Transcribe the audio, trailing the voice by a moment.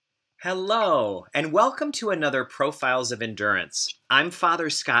Hello, and welcome to another Profiles of Endurance. I'm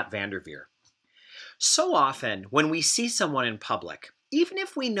Father Scott Vanderveer. So often, when we see someone in public, even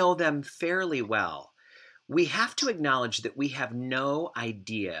if we know them fairly well, we have to acknowledge that we have no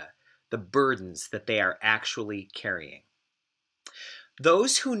idea the burdens that they are actually carrying.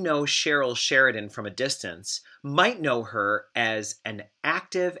 Those who know Cheryl Sheridan from a distance might know her as an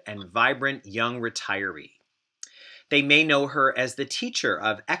active and vibrant young retiree. They may know her as the teacher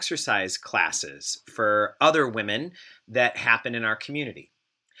of exercise classes for other women that happen in our community.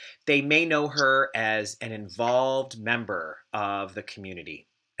 They may know her as an involved member of the community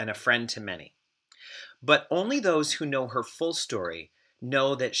and a friend to many. But only those who know her full story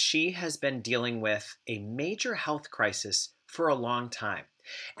know that she has been dealing with a major health crisis for a long time.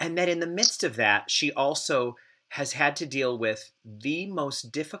 And that in the midst of that, she also has had to deal with the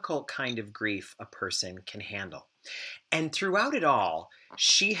most difficult kind of grief a person can handle. And throughout it all,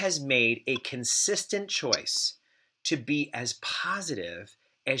 she has made a consistent choice to be as positive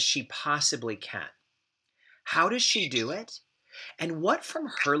as she possibly can. How does she do it? And what from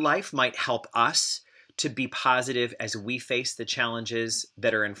her life might help us to be positive as we face the challenges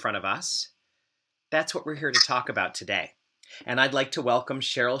that are in front of us? That's what we're here to talk about today. And I'd like to welcome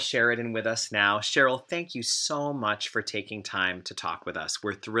Cheryl Sheridan with us now. Cheryl, thank you so much for taking time to talk with us.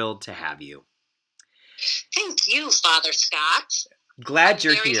 We're thrilled to have you. Thank you, Father Scott. Glad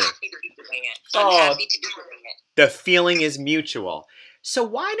you're very here. Happy to be doing it. I'm happy to be doing it. The feeling is mutual. So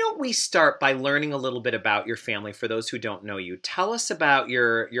why don't we start by learning a little bit about your family for those who don't know you? Tell us about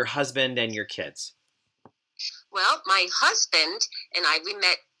your husband and your kids. Well, my husband and I, we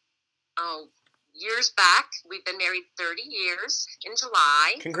met years back. We've been married 30 years in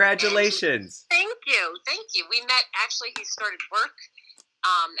July. Congratulations. Thank you. We met, actually, he started work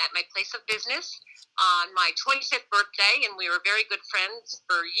at my place of business on my 25th birthday, and we were very good friends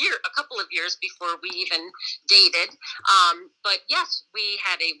for a couple of years before we even dated. But yes, we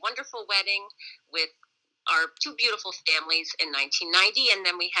had a wonderful wedding with our two beautiful families in 1990, and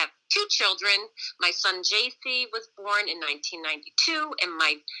then we have two children. My son JC was born in 1992, and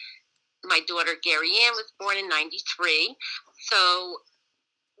my daughter Gary Ann was born in 93. So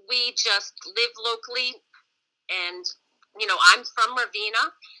we just live locally, and I'm from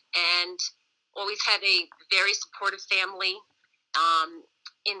Ravenna, and always had a very supportive family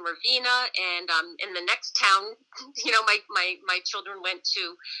in Ravenna, and in the next town. My children went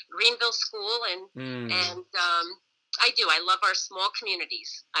to Greenville School, and I love our small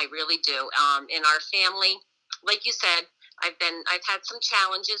communities. I really do. In our family, like you said, I've had some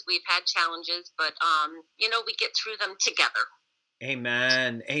challenges. We've had challenges, but we get through them together.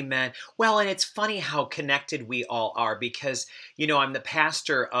 Amen. Amen. Well, and it's funny how connected we all are because, I'm the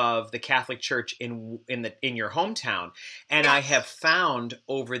pastor of the Catholic Church in your hometown, and I have found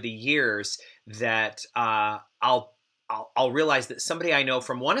over the years that I'll realize that somebody I know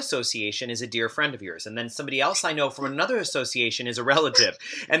from one association is a dear friend of yours, and then somebody else I know from another association is a relative,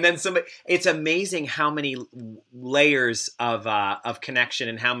 and then somebody. It's amazing how many layers of connection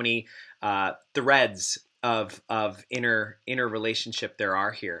and how many threads of inner relationship there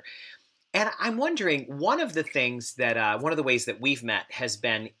are here. And I'm wondering, one of the ways that we've met has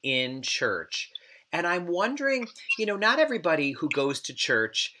been in church. And I'm wondering, not everybody who goes to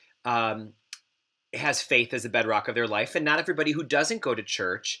church has faith as a bedrock of their life, and not everybody who doesn't go to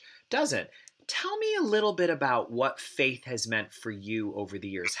church doesn't. Tell me a little bit about what faith has meant for you over the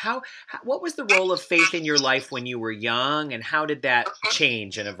years. What was the role of faith in your life when you were young, and how did that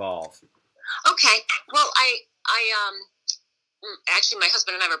change and evolve? Okay. Well, I actually, my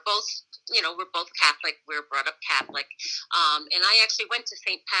husband and I were both, we're both Catholic. We were brought up Catholic. And I actually went to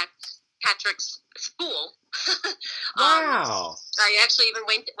St. Patrick's School. Wow. I actually even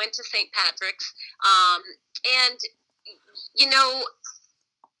went to St. Patrick's. And,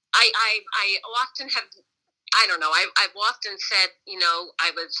 I often have, I don't know, I've often said,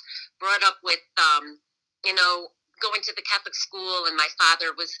 I was brought up with, going to the Catholic school, and my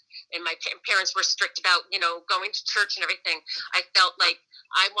father and my parents were strict about, going to church and everything. I felt like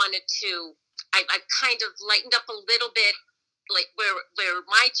I wanted to, I've kind of lightened up a little bit, like where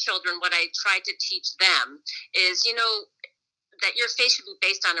my children, what I tried to teach them is, that your faith should be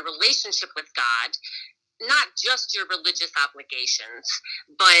based on a relationship with God, not just your religious obligations,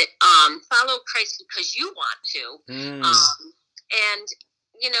 but follow Christ because you want to, and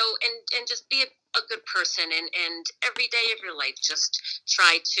and just be a good person, and every day of your life just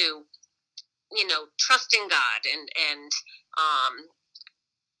try to trust in God, and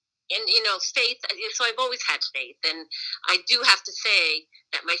and faith, so I've always had faith, and I do have to say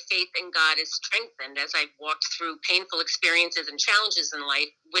that my faith in God is strengthened as I've walked through painful experiences and challenges in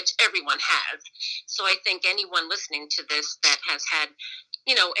life, which everyone has. So I think anyone listening to this that has had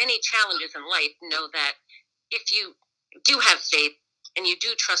any challenges in life, know that if you do have faith and you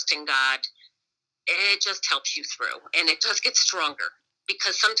do trust in God, it just helps you through, and it does get stronger,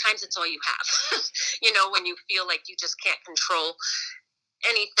 because sometimes it's all you have. When you feel like you just can't control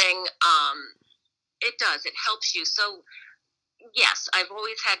anything, it does. It helps you. So, yes, I've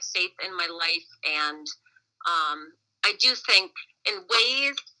always had faith in my life, and I do think in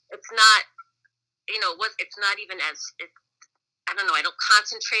ways it's not, it's not even as, I don't know, I don't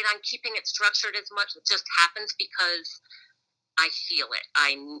concentrate on keeping it structured as much. It just happens because I feel it.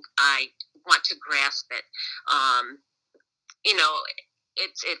 I want to grasp it.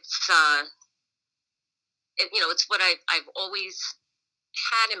 It's what I've always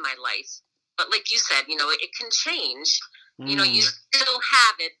had in my life. But like you said, it can change. You still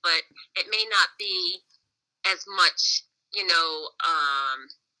have it, but it may not be as much,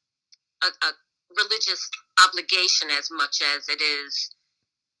 a religious obligation as much as it is.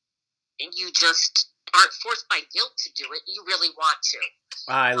 You just aren't forced by guilt to do it. You really want to.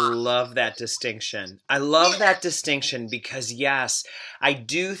 I love that distinction. I love that distinction because, yes, I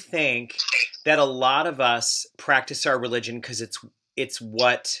do think that a lot of us practice our religion because it's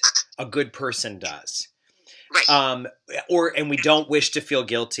what a good person does. Right. And we don't wish to feel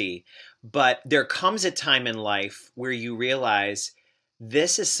guilty. But there comes a time in life where you realize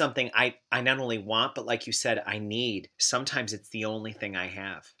this is something I not only want, but like you said, I need. Sometimes it's the only thing I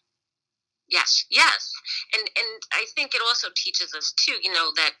have. Yes. And I think it also teaches us too,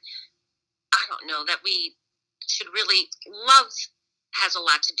 that, I don't know, that we should really, love has a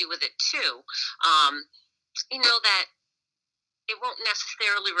lot to do with it too. That it won't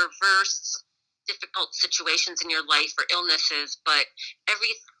necessarily reverse difficult situations in your life or illnesses, but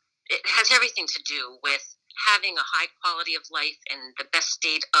it has everything to do with having a high quality of life and the best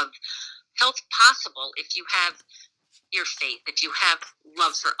state of health possible if you have your faith, if you have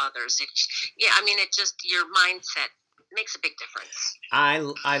love for others. It just, your mindset makes a big difference. I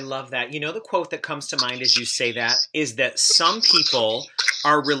love that. The quote that comes to mind as you say that is that some people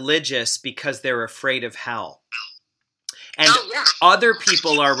are religious because they're afraid of hell. And other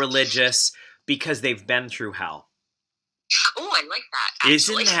people are religious because they've been through hell. Oh, I like that,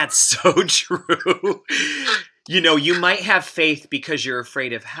 actually. Isn't that so true? You might have faith because you're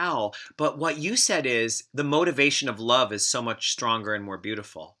afraid of hell, but what you said is the motivation of love is so much stronger and more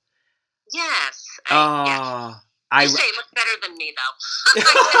beautiful. Yes. I you say it much better than me, though.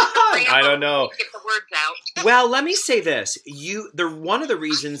 I don't know. Get the words out. Well, let me say this. One of the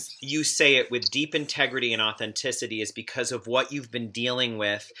reasons you say it with deep integrity and authenticity is because of what you've been dealing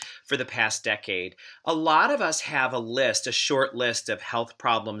with for the past decade. A lot of us have a short list of health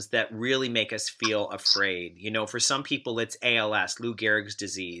problems that really make us feel afraid. For some people, it's ALS, Lou Gehrig's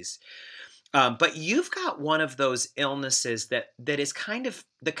disease. But you've got one of those illnesses that is kind of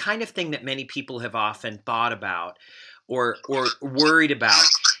the kind of thing that many people have often thought about or worried about.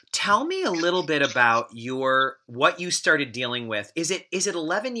 Tell me a little bit about what you started dealing with. Is it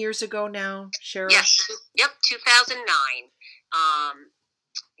 11 years ago now, Cheryl? Yes. Yep. 2009.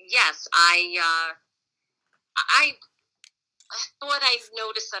 Yes. I thought I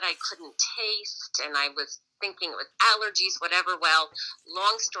noticed that I couldn't taste, and I was thinking it was allergies, whatever. Well,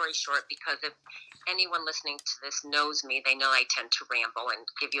 long story short, because if anyone listening to this knows me, they know I tend to ramble and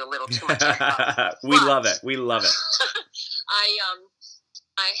give you a little too much info. We love it.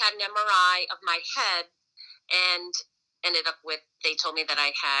 I had an MRI of my head and ended up with, they told me that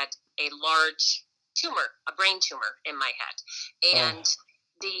I had a large tumor, a brain tumor in my head. And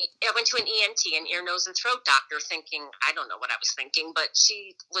I went to an ENT, an ear, nose, and throat doctor, thinking, I don't know what I was thinking, but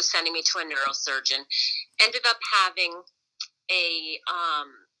she was sending me to a neurosurgeon. Ended up having a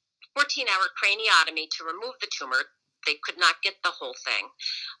 14-hour craniotomy to remove the tumor. They could not get the whole thing.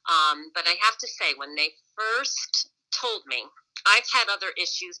 But I have to say, when they first told me, I've had other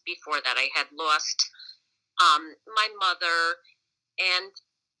issues before that. I had lost my mother and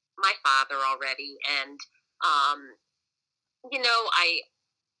my father already. And,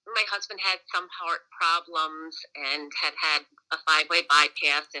 my husband had some heart problems and had a 5-way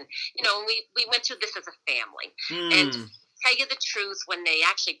bypass. And, we went through this as a family. And to tell you the truth, when they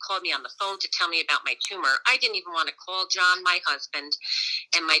actually called me on the phone to tell me about my tumor, I didn't even want to call John, my husband,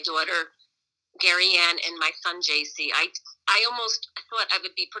 and my daughter, Gary Ann, and my son, JC. I almost thought I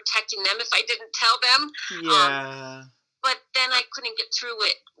would be protecting them if I didn't tell them. Yeah. But then I couldn't get through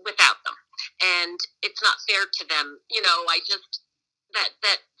it without them. And it's not fair to them. I just,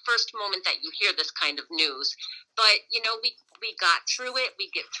 that first moment that you hear this kind of news. But, we got through it. We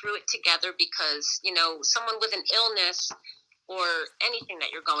get through it together because, someone with an illness or anything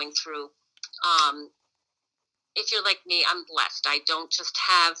that you're going through, if you're like me, I'm blessed. I don't just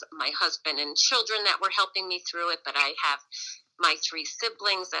have my husband and children that were helping me through it, but I have my 3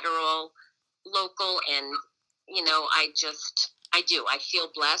 siblings that are all local, and, I feel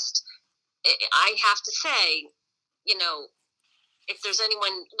blessed. I have to say, if there's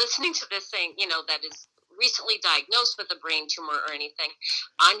anyone listening to this saying, that is recently diagnosed with a brain tumor or anything,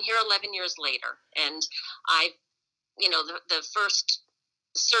 I'm here 11 years later, and I've, the first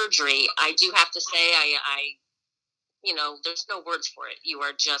surgery, I do have to say, I there's no words for it. You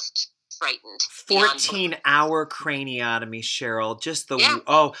are just frightened. 14-hour craniotomy, Cheryl. Just a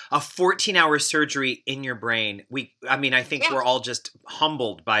 14-hour surgery in your brain. I think we're all just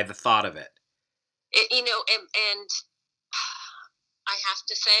humbled by the thought of it. And I have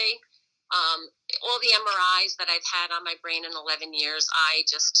to say, all the MRIs that I've had on my brain in 11 years, I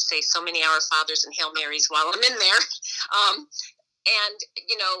just say so many Our Fathers and Hail Marys while I'm in there. And,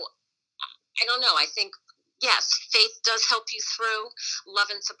 I don't know. I think, yes, faith does help you through. Love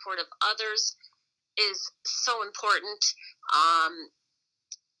and support of others is so important.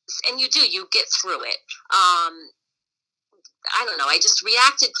 And you get through it. I don't know. I just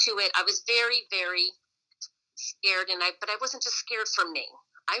reacted to it. I was very, very scared, but I wasn't just scared for me.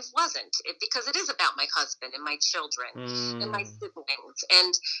 I wasn't, because it is about my husband and my children and my siblings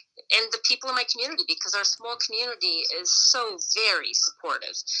and the people in my community, because our small community is so very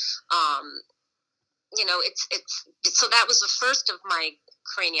supportive. So that was the first of my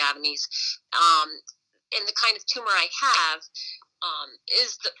craniotomies. And the kind of tumor I have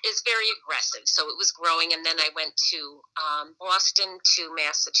is very aggressive. So it was growing, and then I went to Boston to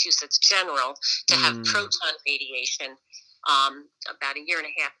Massachusetts General to have proton radiation about a year and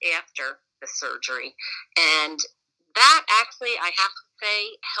a half after the surgery. And that actually, I have to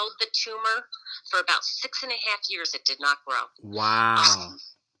say, held the tumor for about 6.5 years. It did not grow. Wow.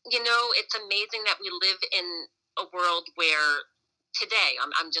 It's amazing that we live in a world where today,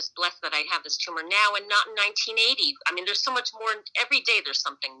 I'm just blessed that I have this tumor now and not in 1980. I mean, there's so much more. Every day there's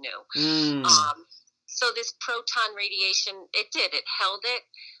something new. So this proton radiation, it held it.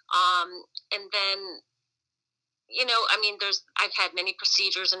 And then, I've had many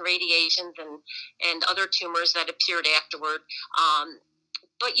procedures and radiations and other tumors that appeared afterward.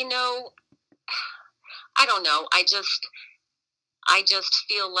 But, I don't know. I just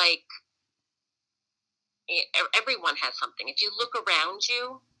feel like everyone has something. If you look around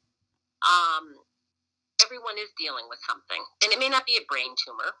you, everyone is dealing with something. And it may not be a brain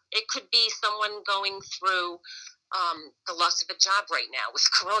tumor. It could be someone going through the loss of a job right now with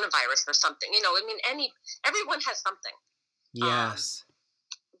coronavirus or something. Everyone has something. Yes.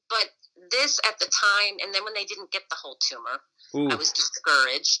 But this at the time, and then when they didn't get the whole tumor, I was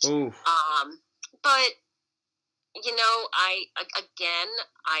discouraged. But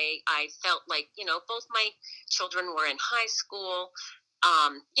I felt like, both my children were in high school.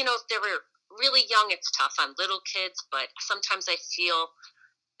 If they were really young, it's tough on little kids, but sometimes I feel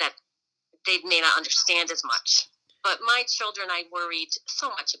that they may not understand as much. But my children, I worried so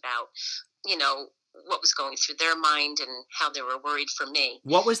much about, what was going through their mind and how they were worried for me.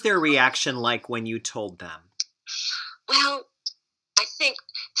 What was their reaction like when you told them? Well, I think,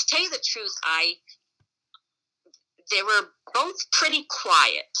 to tell you the truth, they were both pretty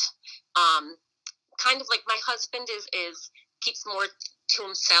quiet. Kind of like my husband keeps more to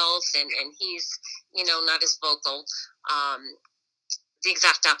himself, and he's, not as vocal. The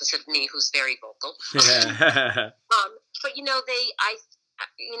exact opposite of me, who's very vocal. But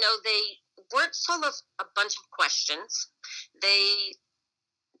they weren't full of a bunch of questions. They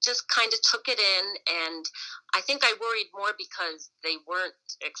just kind of took it in, and I think I worried more because they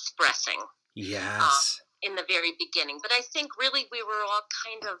weren't expressing. Yes. In the very beginning. But I think really we were all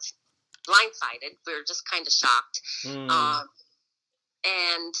kind of blindsided. We were just kind of shocked.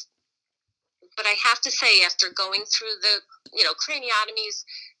 But I have to say, after going through the, craniotomies,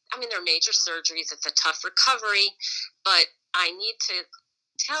 they're major surgeries. It's a tough recovery, but I need to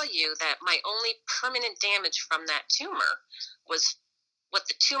tell you that my only permanent damage from that tumor was what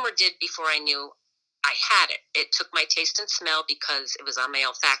the tumor did before I knew I had it. It took my taste and smell because it was on my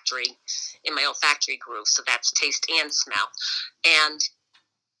olfactory, in my olfactory groove. So that's taste and smell. And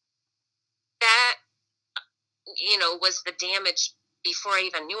that, was the damage before I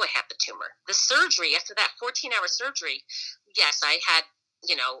even knew I had the tumor. The surgery, after that 14-hour surgery, yes, I had,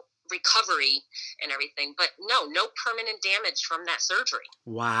 recovery and everything, but no permanent damage from that surgery.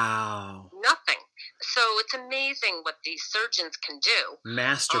 Wow. Nothing. So it's amazing what these surgeons can do.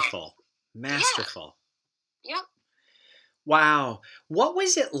 Masterful. Masterful. Yeah. Yep. Wow. What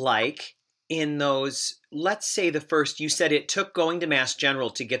was it like in those, let's say the first, you said it took going to Mass General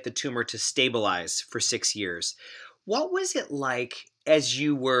to get the tumor to stabilize for 6 years. What was it like as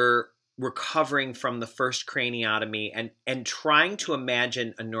you were recovering from the first craniotomy and trying to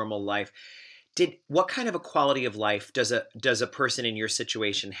imagine a normal life? What kind of a quality of life does a person in your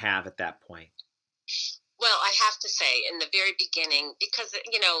situation have at that point? Well, I have to say, in the very beginning, because,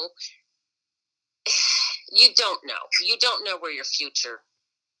 you don't know where your future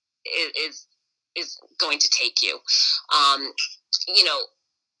is going to take you. You know,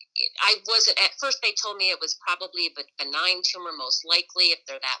 I wasn't, at first they told me it was probably a benign tumor, most likely, if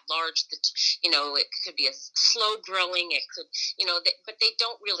they're that large, it could be a slow growing, it could, but they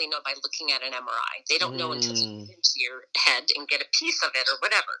don't really know by looking at an MRI. They don't know until you get into your head and get a piece of it or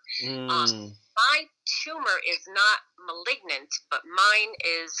whatever. My tumor is not malignant, but mine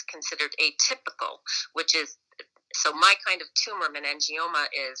is considered atypical, which is, so my kind of tumor, meningioma,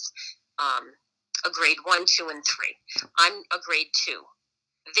 is a grade 1, 2, and 3. I'm a grade 2.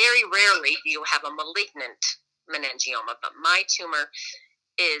 Very rarely do you have a malignant meningioma, but my tumor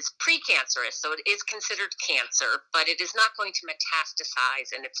is precancerous, so it is considered cancer, but it is not going to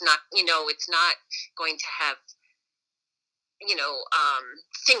metastasize, and it's not, it's not going to have,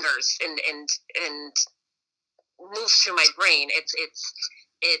 fingers and moves through my brain.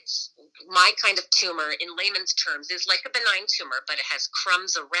 It's my kind of tumor, in layman's terms, is like a benign tumor, but it has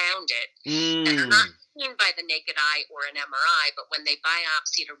crumbs around it that are not seen by the naked eye or an MRI, but when they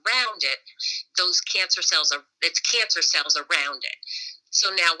biopsied around it, those cancer cells it's cancer cells around it. So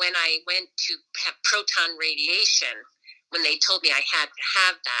now when I went to have proton radiation, when they told me I had to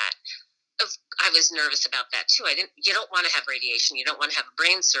have that, I was nervous about that too. You don't want to have radiation. You don't want to have a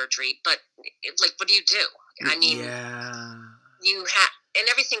brain surgery, but what do you do? I mean, you have, and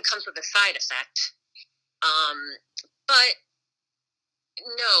everything comes with a side effect. But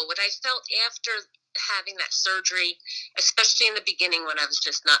no, what I felt after having that surgery, especially in the beginning when I was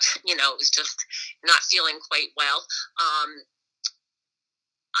just not, was just not feeling quite well.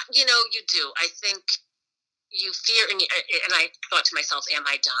 You do. I think you fear, and I thought to myself, am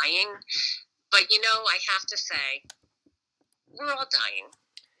I dying? But, I have to say, we're all dying.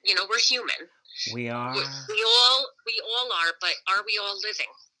 We're human. We are. We all are, but are we all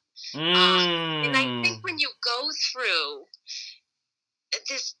living? And I think when you go through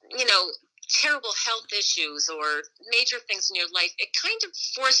this, terrible health issues or major things in your life, it kind of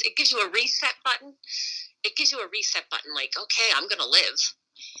it gives you a reset button. It gives you a reset button, like, okay, I'm going to live.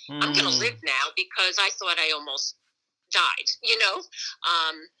 I'm going to live now because I thought I almost died,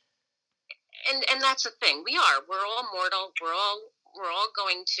 and that's the thing. We're all mortal. We're all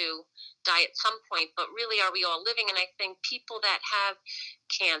going to die at some point, but really, are we all living? And I think people that have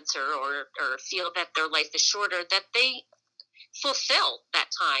cancer or feel that their life is shorter, that they fulfill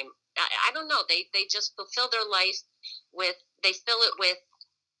that time. I don't know. They just fulfill their life they fill it with,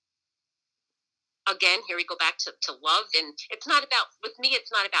 again, here we go back to love. And it's not about, with me,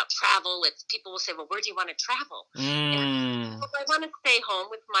 it's not about travel. It's, people will say, well, where do you want to travel? And I want to stay home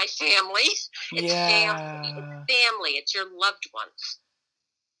with my family. It's family. It's family. It's your loved ones.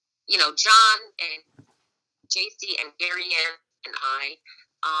 John and JC and Gary Ann and I,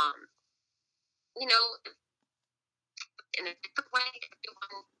 in a different way,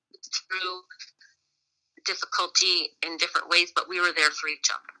 everyone through difficulty in different ways, but we were there for each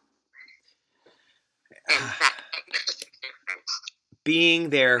other. And that makes a big difference. Being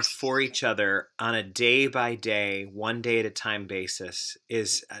there for each other on a day by day, one day at a time basis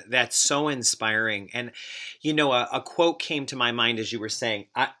that's so inspiring. And a quote came to my mind as you were saying,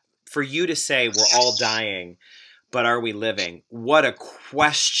 for you to say we're all dying, but are we living? What a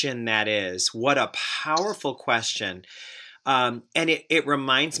question that is. What a powerful question. And it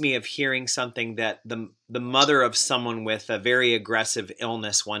reminds me of hearing something that the mother of someone with a very aggressive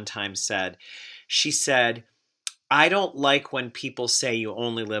illness one time said. She said, I don't like when people say you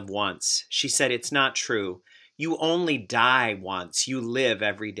only live once. She said, it's not true. You only die once. You live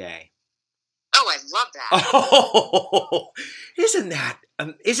every day. Oh, I love that. Oh, isn't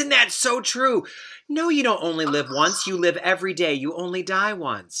that so true? No, you don't only live once. You live every day. You only die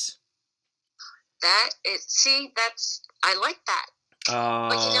once. I like that.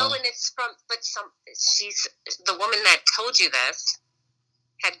 But and it's she's the woman that told you this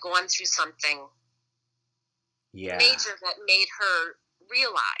had gone through something major that made her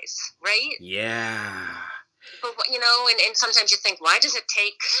realize, right? Yeah. But and sometimes you think, why does it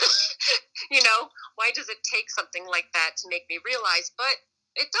take, why does it take something like that to make me realize? But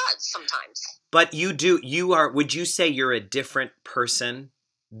It does sometimes. But would you say you're a different person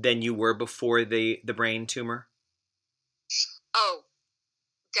than you were before the brain tumor? Oh,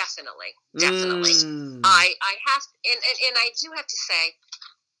 definitely. Definitely. I have, and I do have to say,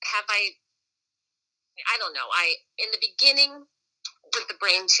 I don't know, in the beginning with the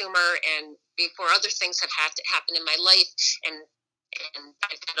brain tumor and before other things have had to happen in my life, and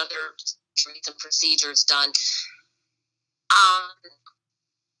I've had other surgeries and procedures done, I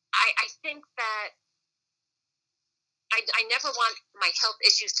think that I never want my health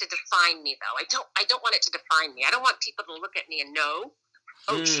issues to define me, though. I don't want it to define me. I don't want people to look at me and know,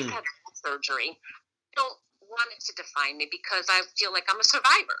 oh, she's had surgery. I don't want it to define me because I feel like I'm a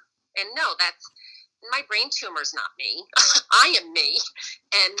survivor. And no, that's my brain tumor's not me. I am me.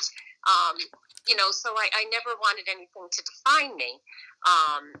 And, so I never wanted anything to define me.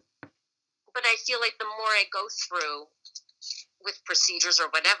 But I feel like the more I go through with procedures or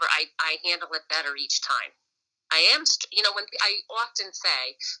whatever, I handle it better each time. I am, when I often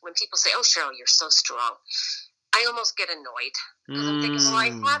say, when people say, oh, Cheryl, you're so strong, I almost get annoyed. Because I'm thinking, well, I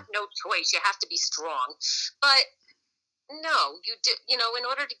have no choice. You have to be strong. But no, you do, in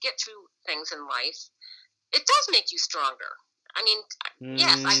order to get through things in life, it does make you stronger. I mean,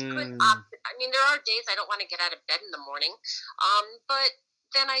 yes, I could opt. I mean, there are days I don't want to get out of bed in the morning. But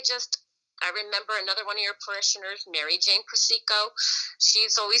then I remember another one of your parishioners, Mary Jane Presico.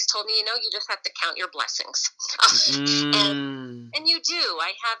 She's always told me, you just have to count your blessings. And you do.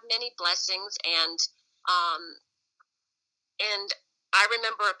 I have many blessings, and I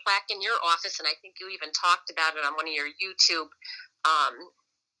remember a plaque in your office, and I think you even talked about it on one of your YouTube. I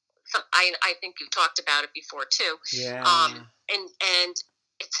think you've talked about it before too. Yeah. And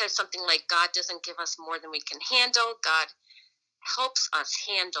it says something like, God doesn't give us more than we can handle. God helps us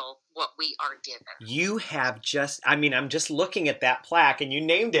handle what we are given. You have I'm just looking at that plaque and you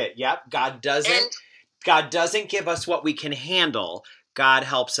named it. Yep. God doesn't give us what we can handle. God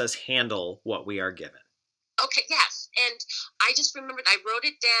helps us handle what we are given. Okay, yes. And I just remembered, I wrote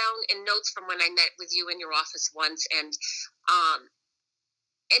it down in notes from when I met with you in your office once. And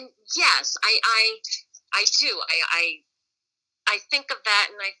yes, I do. I think of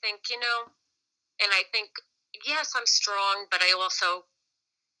that and I think, and I think, yes, I'm strong, but I also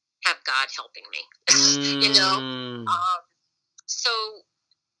have God helping me, so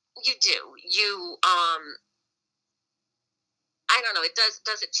you do, I don't know,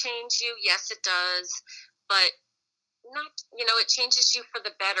 does it change you? Yes, it does, but not, it changes you for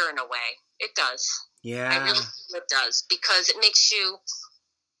the better in a way. It does. Yeah. I really feel it does, because it makes you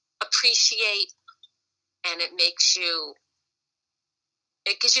appreciate, and it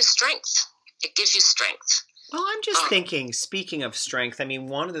gives you strength. It gives you strength. Well, I'm just thinking, speaking of strength, I mean,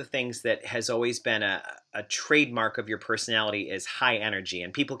 one of the things that has always been a trademark of your personality is high energy,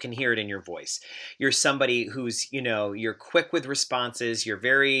 and people can hear it in your voice. You're somebody who's, you're quick with responses, you're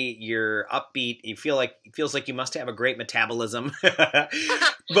upbeat, it feels like you must have a great metabolism. Well, the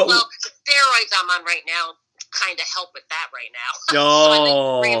steroids I'm on right now kind of help with that right now. Oh. So I'm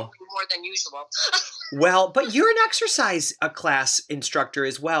rambling more than usual. Well, but you're an exercise class instructor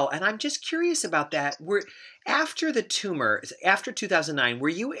as well, and I'm just curious about that. After the tumor, after 2009, were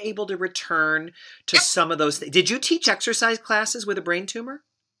you able to return to some of those things? Did you teach exercise classes with a brain tumor?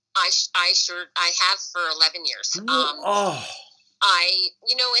 I have for 11 years. And the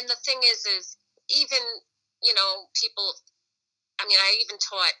thing is even, people, I even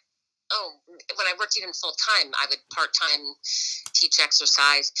taught, when I worked even full time, I would part-time teach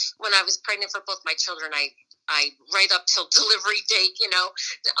exercise. When I was pregnant for both my children, I right up till delivery date,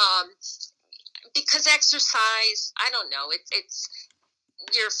 because exercise, I don't know, it's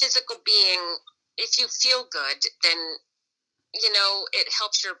your physical being. If you feel good, then it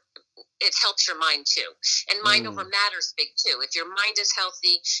helps your mind too, and mind over matter is big too. If your mind is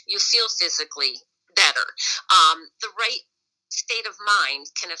healthy, you feel physically better. The right state of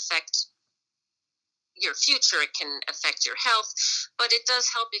mind can affect your future. It can affect your health, but it does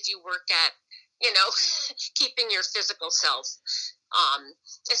help if you work at keeping your physical self,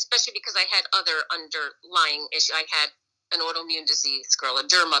 especially because I had other underlying issues. I had an autoimmune disease,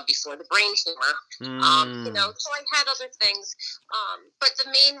 scleroderma, before the brain tumor. So I had other things. But the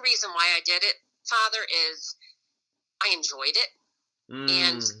main reason why I did it, Father, is I enjoyed it.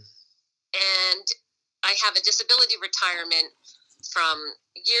 And I have a disability retirement from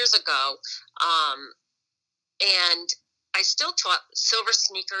years ago. And I still taught Silver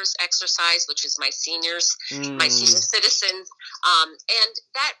Sneakers exercise, which is my seniors, my senior citizens. And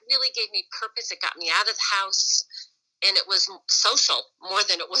that really gave me purpose. It got me out of the house. And it was social more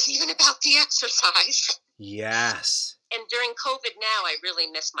than it was even about the exercise. Yes. and during COVID now, I really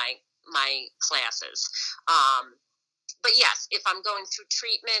miss my classes. But yes, if I'm going through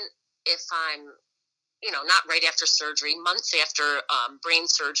treatment, if I'm, not right after surgery, months after brain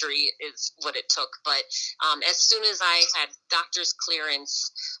surgery is what it took. But as soon as I had doctor's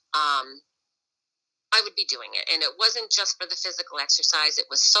clearance, I would be doing it. And it wasn't just for the physical exercise. It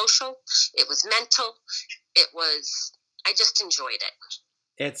was social. It was mental. I just enjoyed it.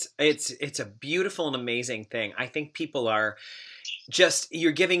 It's a beautiful and amazing thing. I think people are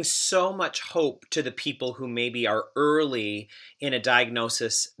you're giving so much hope to the people who maybe are early in a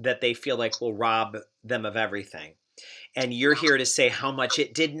diagnosis that they feel like will rob them of everything. And you're here to say how much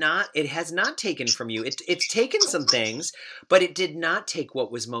it has not taken from you. It's taken some things, but it did not take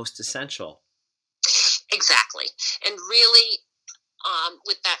what was most essential. Exactly. And really,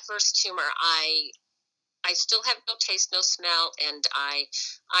 with that first tumor, I still have no taste, no smell, and I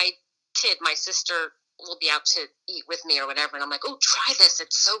kid my sister will be out to eat with me or whatever, and I'm like, oh, try this,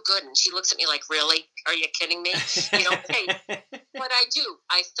 it's so good. And she looks at me like, really? Are you kidding me? Hey, but I do.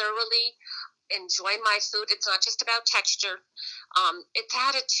 I thoroughly enjoy my food. It's not just about texture. It's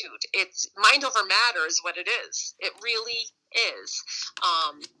attitude. It's mind over matter is what it is. It really is.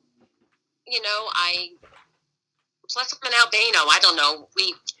 Plus I'm an albino. I don't know.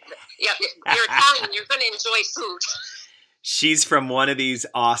 You're Italian. You're going to enjoy food. She's from one of these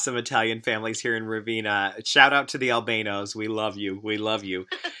awesome Italian families here in Ravenna. Shout out to the Albanos. We love you. We love you.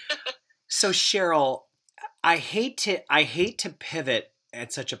 So Cheryl, I hate to pivot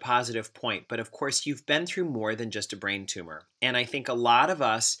at such a positive point, but of course you've been through more than just a brain tumor. And I think a lot of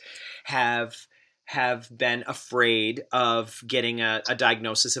us have been afraid of getting a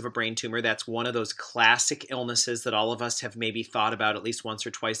diagnosis of a brain tumor. That's one of those classic illnesses that all of us have maybe thought about at least once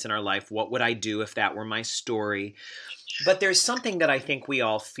or twice in our life. What would I do if that were my story? But there's something that I think we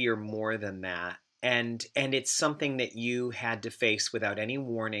all fear more than that. And it's something that you had to face without any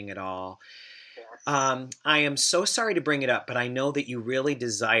warning at all. I am so sorry to bring it up, but I know that you really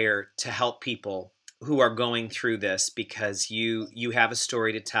desire to help people who are going through this because you have a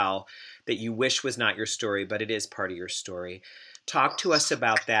story to tell that you wish was not your story, but it is part of your story. Talk to us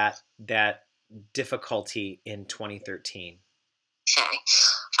about that difficulty in 2013. Okay.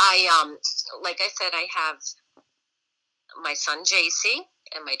 Like I said, I have my son JC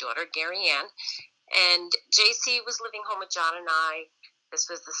and my daughter Gary Ann, and JC was living home with John and I. This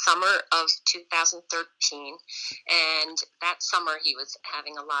was the summer of 2013, and that summer he was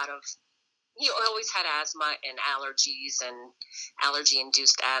having he always had asthma and allergies and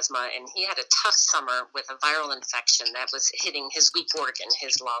allergy-induced asthma, and he had a tough summer with a viral infection that was hitting his weak organ,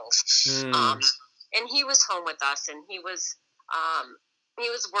 his lungs. And he was home with us, and he was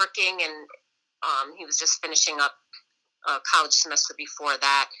working, and he was just finishing up a college semester before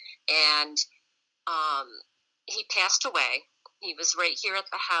that, and he passed away. He was right here at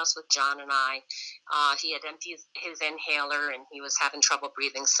the house with John and I. He had emptied his inhaler, and he was having trouble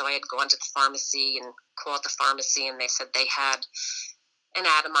breathing, so I had gone to the pharmacy and called the pharmacy, and they said they had an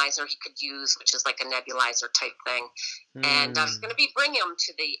atomizer he could use, which is like a nebulizer type thing. And I was going to be bringing him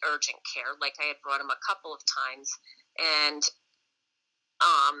to the urgent care, like I had brought him a couple of times. And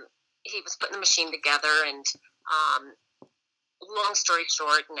he was putting the machine together, and long story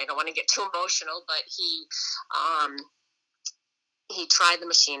short, and I don't want to get too emotional, but he tried the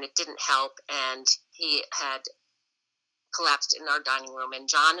machine. It didn't help, and he had collapsed in our dining room. And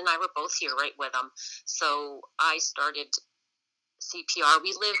John and I were both here right with him. So I started CPR.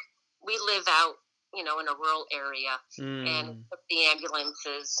 We live out, in a rural area, and the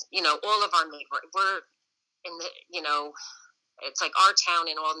ambulances, all of our neighbors. We're in the, it's like our town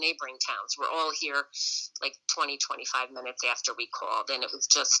and all neighboring towns. We're all here like 20, 25 minutes after we called, and it was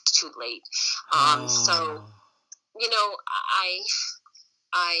just too late. So,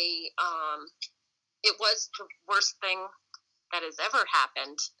 it was the worst thing that has ever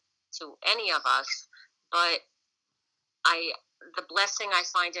happened to any of us, but the blessing I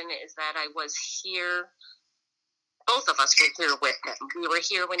find in it is that I was here. Both of us were here with him. We were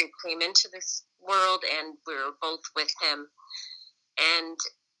here when he came into this world, and we were both with him. And,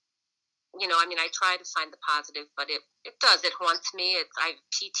 I try to find the positive, but it haunts me. I have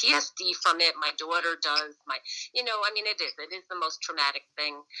PTSD from it. My daughter does. It is the most traumatic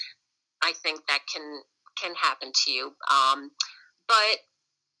thing I think that can happen to you. But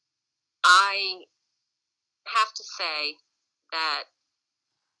I have to say that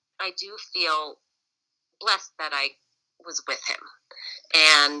I do feel blessed that I was with him.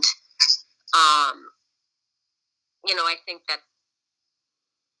 And, I think that,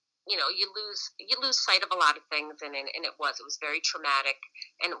 you lose sight of a lot of things, and it was very traumatic,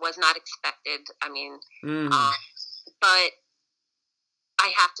 and it was not expected. But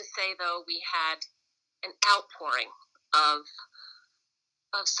I have to say, though, we had an outpouring of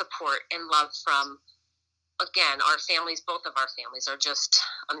support and love from, again, our families. Both of our families are just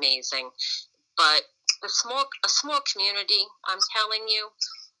amazing. But a small community, I'm telling you,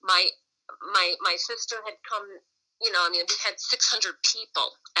 my sister had come, we had 600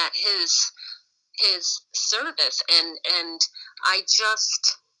 people at his service, and I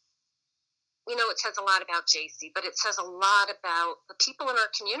just, it says a lot about JC, but it says a lot about the people in our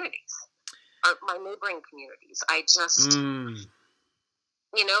communities, my neighboring communities. I just,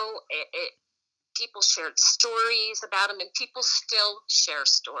 people shared stories about him, and people still share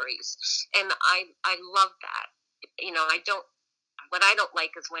stories, and I love that. What I don't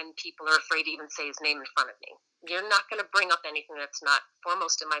like is when people are afraid to even say his name in front of me. You're not going to bring up anything that's not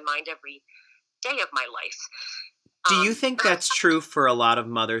foremost in my mind every day of my life. Do you think that's true for a lot of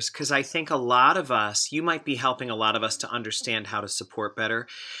mothers? Because I think a lot of us, you might be helping a lot of us to understand how to support better,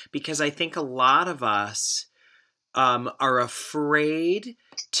 because I think a lot of us are afraid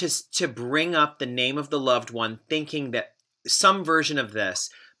to bring up the name of the loved one, thinking that some version of this,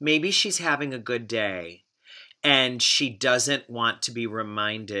 maybe she's having a good day and she doesn't want to be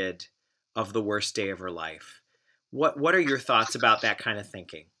reminded of the worst day of her life. What are your thoughts about that kind of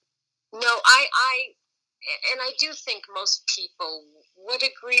thinking? No, and I do think most people would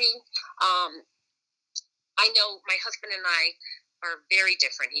agree. I know my husband and I are very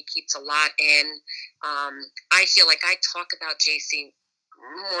different. He keeps a lot in. I feel like I talk about JC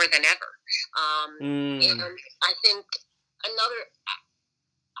more than ever. And I think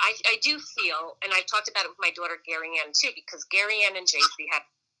I do feel, and I've talked about it with my daughter Gary Ann too, because Gary Ann and JC have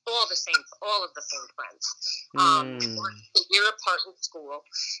all of the same friends. A year apart in school,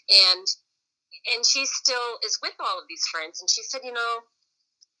 and she still is with all of these friends. And she said,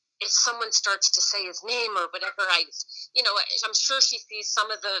 if someone starts to say his name or whatever, I'm sure she sees some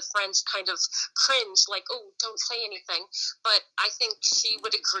of the friends kind of cringe, like, oh, don't say anything. But I think she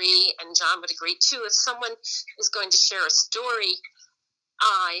would agree, and John would agree too, if someone is going to share a story,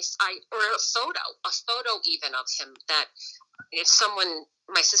 or a photo even of him, that if someone,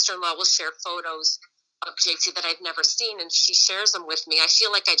 my sister-in-law will share photos of JC that I've never seen, and she shares them with me, I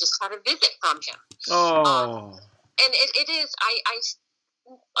feel like I just had a visit from him. Oh. And it is,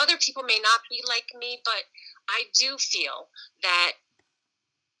 other people may not be like me, but I do feel that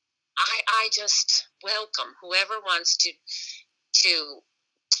I just welcome whoever wants to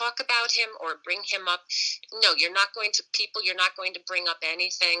talk about him or bring him up. No, you're not going to bring up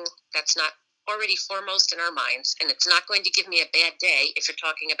anything that's not already foremost in our minds, and it's not going to give me a bad day if you're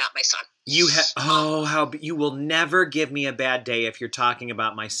talking about my son. You will never give me a bad day if you're talking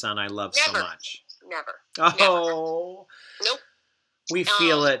about my son I love so much. Never. Oh. Never. Nope. We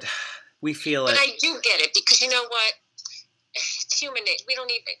feel it. But I do get it, because you know what? It's human.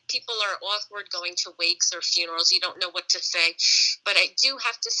 People are awkward going to wakes or funerals. You don't know what to say. But I do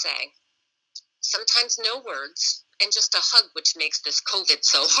have to say, sometimes no words and just a hug, which makes this COVID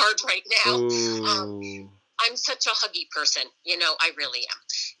so hard right now. I'm such a huggy person. I really am.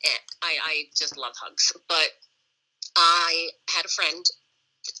 And I just love hugs. But I had a friend.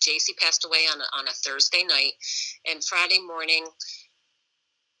 JC passed away on a Thursday night, and Friday morning,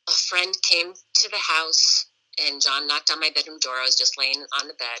 a friend came to the house, and John knocked on my bedroom door. I was just laying on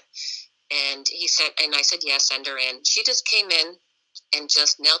the bed, and I said, yes, send her in. She just came in and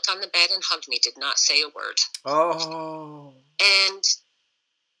just knelt on the bed and hugged me, did not say a word. Oh. And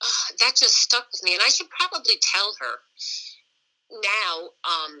that just stuck with me, and I should probably tell her now,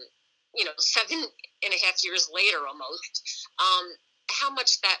 7.5 years later almost, how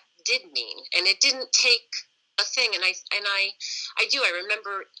much that did mean. And it didn't take a thing. And I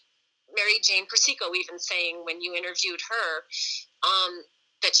remember Mary Jane Persico even saying, when you interviewed her,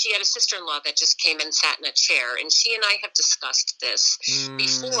 that she had a sister-in-law that just came and sat in a chair. And she and I have discussed this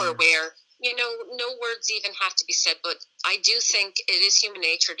before, where, no words even have to be said. But I do think it is human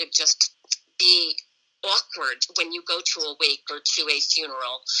nature to just be awkward when you go to a wake or to a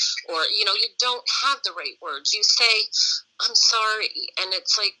funeral, or, you don't have the right words. You say, I'm sorry. And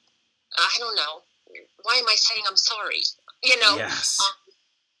it's like, I don't know. Why am I saying I'm sorry? Yes.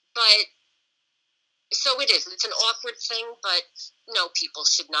 But so it is. It's an awkward thing, but no, people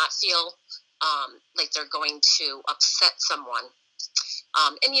should not feel like they're going to upset someone.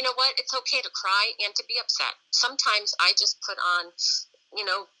 And you know what? It's okay to cry and to be upset. Sometimes I just put on,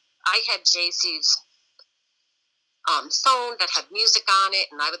 I had JC's phone that had music on it,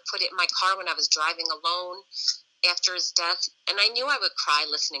 and I would put it in my car when I was driving alone after his death, and I knew I would cry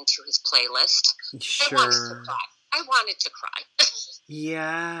listening to his playlist. Sure. I wanted to cry.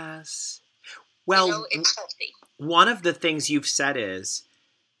 Yes. Well, it's healthy. one of the things you've said is,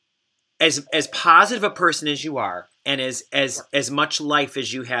 as positive a person as you are, and as much life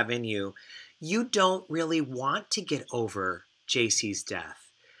as you have in you, you don't really want to get over JC's death.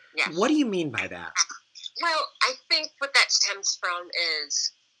 Yes. What do you mean by that? Well, I think what that stems from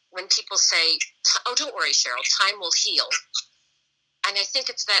is when people say, "Oh, don't worry, Cheryl, time will heal." And I think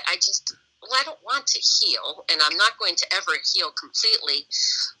it's that I don't want to heal, and I'm not going to ever heal completely.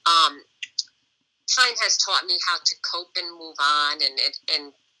 Time has taught me how to cope and move on, and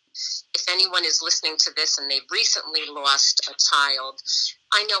if anyone is listening to this and they've recently lost a child,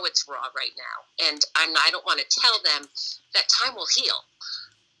 I know it's raw right now, and I don't want to tell them that time will heal.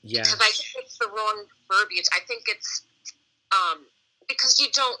 Yeah. Because I think it's the wrong verbiage. I think it's because you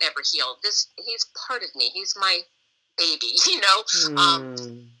don't ever heal. He's part of me. He's my baby, and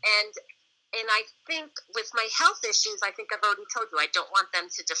I think with my health issues, I think I've already told you, I don't want them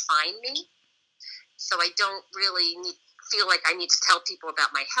to define me. So I don't really feel like I need to tell people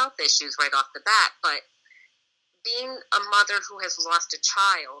about my health issues right off the bat. But being a mother who has lost a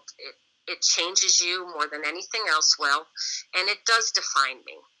child, it changes you more than anything else will, and it does define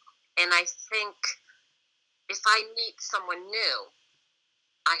me. And I think if I meet someone new,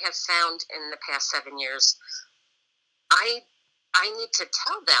 I have found in the past 7 years, I need to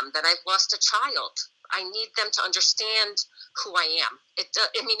tell them that I've lost a child. I need them to understand who I am. It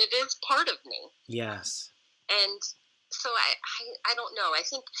is part of me. Yes. And so I don't know. I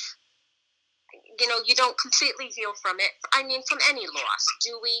think, you don't completely heal from it. I mean, from any loss.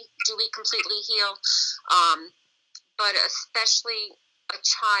 Do we completely heal? But especially a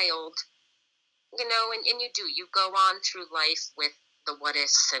child, and you go on through life with the what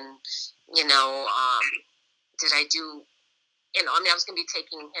ifs and, did I do, I was going to be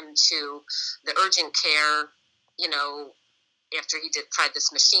taking him to the urgent care, after he tried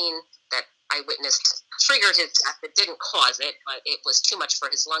this machine that I witnessed triggered his death. It didn't cause it, but it was too much for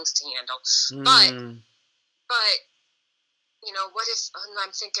his lungs to handle. But, what if, and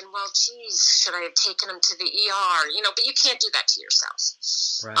I'm thinking, well, geez, should I have taken him to the ER? But you can't do that to yourself.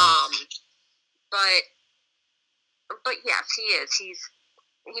 Right. But yes, he is. He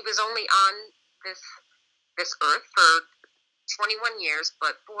was only on this earth for 21 years,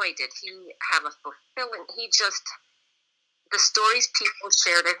 but boy, did he have a fulfilling, the stories people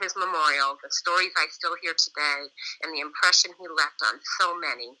shared at his memorial, the stories I still hear today, and the impression he left on so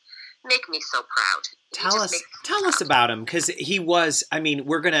many make me so proud. Tell us about him, because he was, I'm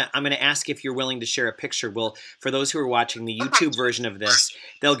going to ask if you're willing to share a picture. Well, for those who are watching the YouTube version of this,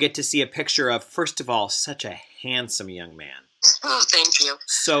 they'll get to see a picture of, first of all, such a handsome young man. Oh, thank you.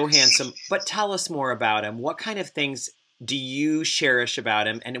 So handsome. But tell us more about him. What kind of things do you cherish about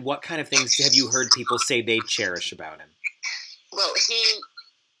him, and what kind of things have you heard people say they cherish about him? Well,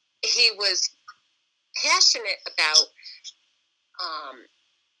 he was passionate about,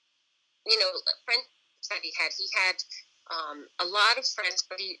 friends that he had. He had a lot of friends,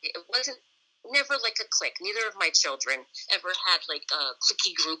 but it wasn't never like a clique. Neither of my children ever had like a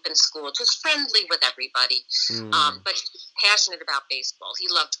cliquey group in school, just friendly with everybody. But he was passionate about baseball. He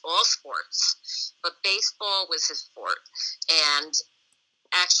loved all sports, but baseball was his sport. And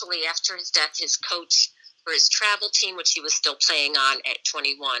actually, after his death, his coach for his travel team, which he was still playing on at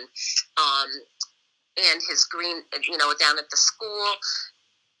 21, and his green, down at the school,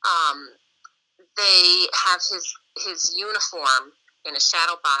 they have his uniform in a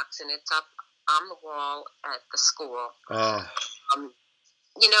shadow box, and it's up on the wall at the school. Oh. In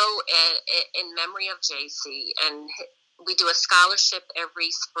memory of JC, and we do a scholarship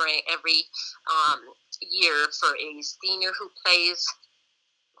every year for a senior who plays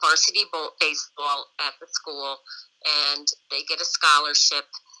varsity baseball at the school, and they get a scholarship.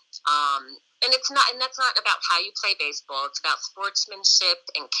 And that's not about how you play baseball. It's about sportsmanship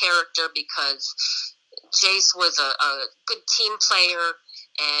and character, because Jace was a good team player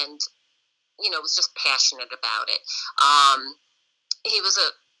and, was just passionate about it. He was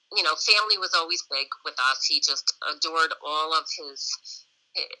family was always big with us. He just adored all of his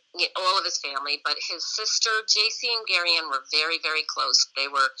family, but his sister, JC, and Gary Ann were very, very close. They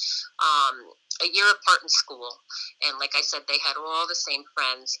were a year apart in school, and like I said, they had all the same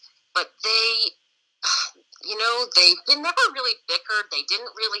friends, but they never really bickered. They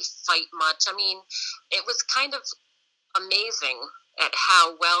didn't really fight much. I mean, it was kind of amazing at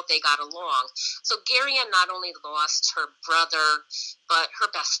how well they got along. So Gary Ann not only lost her brother, but her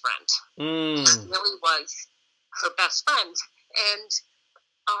best friend. He really was her best friend. And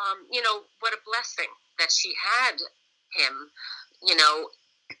what a blessing that she had him,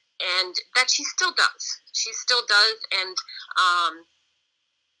 and that she still does. She still does, and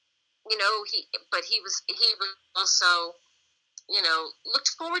he was also, looked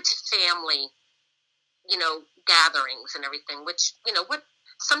forward to family, gatherings and everything, which, what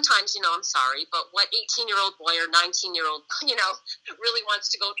sometimes, I'm sorry, but what 18-year-old boy or 19-year-old, really wants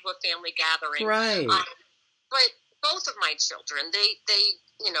to go to a family gathering. Right. But both of my children, they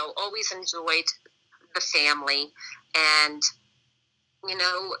always enjoyed the family. And,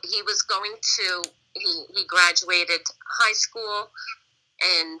 he was going to, he graduated high school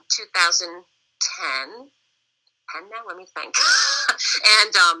in 2010. And now let me think.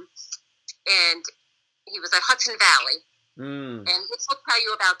 and he was at Hudson Valley. And this will tell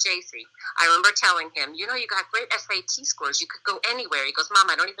you about JC. I remember telling him, you got great SAT scores. You could go anywhere. He goes, Mom,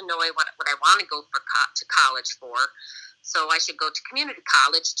 I don't even know what I want to go to college for. So I should go to community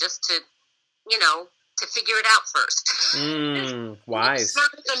college just to, to figure it out first. Wise.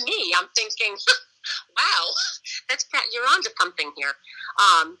 Smarter than me. I'm thinking, wow, you're onto something here.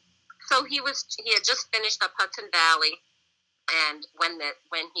 So he had just finished up Hudson Valley, and when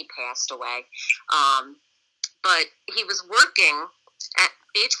he passed away. But he was working at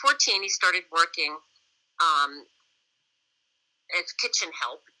age 14. He started working as kitchen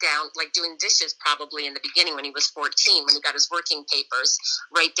help down, like doing dishes probably in the beginning when he was 14, when he got his working papers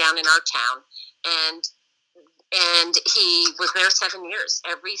right down in our town. And he was there 7 years.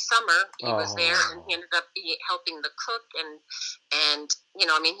 Every summer he was there, and he ended up helping the cook. And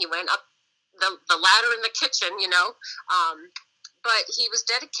he went up the ladder in the kitchen, but he was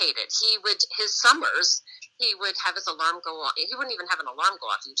dedicated. His summers, he would have his alarm go off. He wouldn't even have an alarm go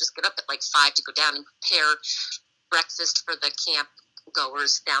off. He would just get up at like 5 to go down and prepare breakfast for the camp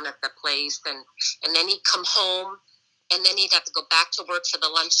goers down at the place. And then he'd come home, and then he'd have to go back to work for the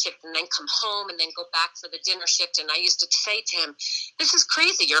lunch shift, and then come home and then go back for the dinner shift. And I used to say to him, this is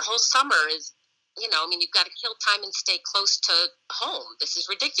crazy. Your whole summer is, you've got to kill time and stay close to home. This is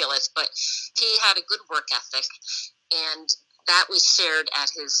ridiculous. But he had a good work ethic, and that was shared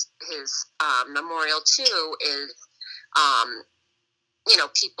at his memorial too. Is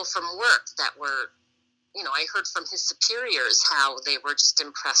people from work that were, I heard from his superiors how they were just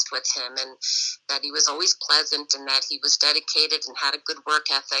impressed with him, and that he was always pleasant, and that he was dedicated and had a good work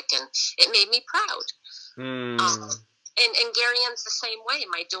ethic, and it made me proud. And Gary Ann's the same way.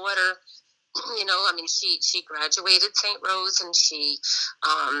 My daughter, she graduated St. Rose, and she,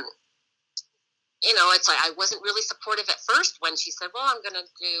 it's like I wasn't really supportive at first when she said, well, I'm going to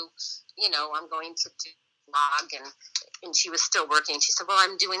do blog, and she was still working. She said, well,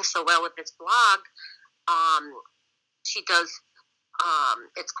 I'm doing so well with this blog. She does,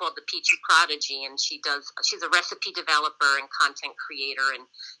 it's called the Peachy Prodigy, and she's a recipe developer and content creator, and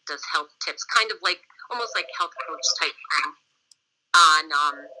does health tips, kind of like, almost like health coach type thing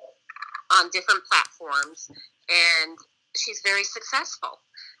on different platforms, and she's very successful.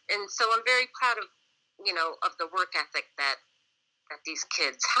 And so I'm very proud of, of the work ethic that these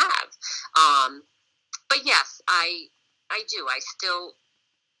kids have. But yes, I do. I still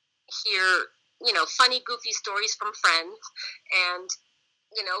hear, funny, goofy stories from friends, and,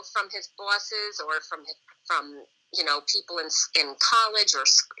 from his bosses, or from people in college, or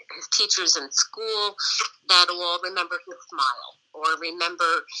his teachers in school, that all remember his smile, or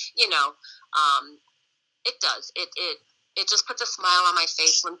remember, it does. It just puts a smile on my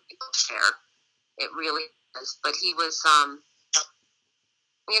face when people share. It really does. But he was,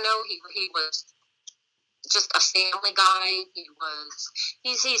 he was just a family guy.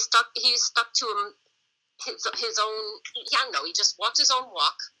 He's stuck to his own, I don't know, he just walked his own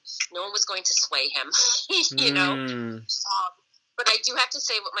walk. No one was going to sway him, but I do have to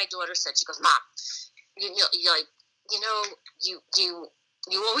say what my daughter said. She goes, Mom,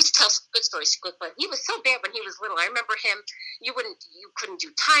 you always tell good stories. She goes, but he was so bad when he was little. I remember him, you couldn't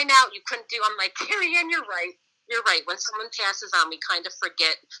do timeout. I'm like, Carrie Ann, you're right. You're right. When someone passes on, we kind of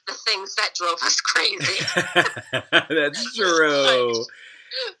forget the things that drove us crazy. That's true.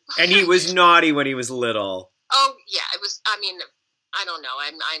 And he was naughty when he was little. Oh, yeah. It was, I don't know.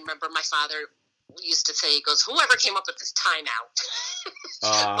 I remember my father used to say, he goes, whoever came up with this timeout.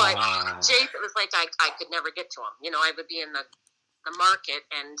 But Jake, it was like I could never get to him. I would be in the market,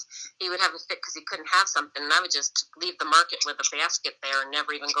 and he would have a fit because he couldn't have something, and I would just leave the market with a basket there and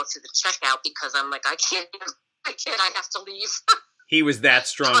never even go through the checkout, because I'm like, I can't, I have to leave. He was that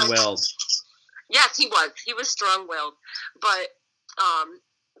strong-willed. Yes, he was strong-willed, but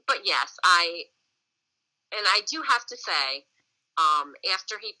yes, I do have to say,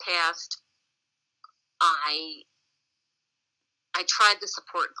 after he passed, I tried the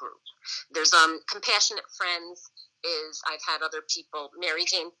support group. There's Compassionate Friends. I've had other people, Mary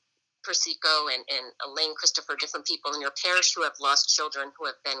Jane Persico and Elaine Christopher, different people in your parish who have lost children, who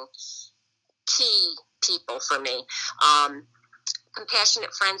have been key people for me.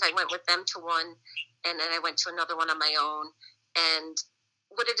 Compassionate Friends, I went with them to one, and then I went to another one on my own. And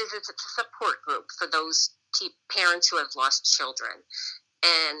what it is, it's a support group for those parents who have lost children.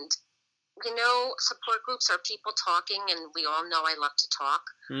 And, support groups are people talking, and we all know I love to talk.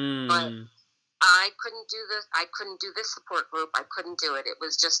 But I couldn't do this support group. I couldn't do it. It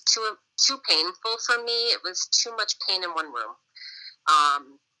was just too painful for me. It was too much pain in one room.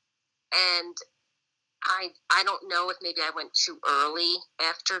 And I don't know if maybe I went too early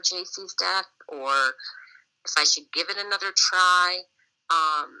after JC's death, or if I should give it another try.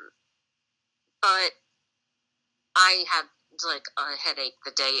 But I had like a headache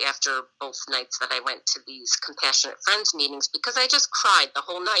the day after both nights that I went to these Compassionate Friends meetings, because I just cried the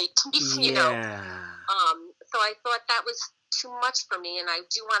whole night, So I thought that was too much for me, and I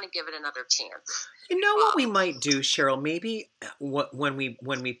do want to give it another chance. You know what we might do, Cheryl? Maybe when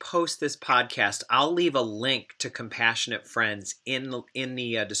we post this podcast, I'll leave a link to Compassionate Friends in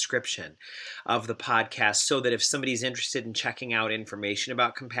the description of the podcast, so that if somebody's interested in checking out information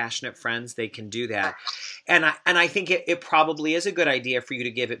about Compassionate Friends, they can do that. And I think it probably is a good idea for you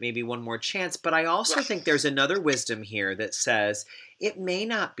to give it maybe one more chance. But I also think there's another wisdom here that says it may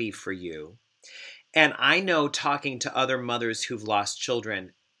not be for you. And I know, talking to other mothers who've lost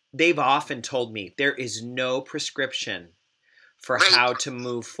children, they've often told me there is no prescription for how to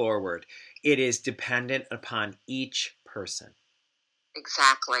move forward. It is dependent upon each person.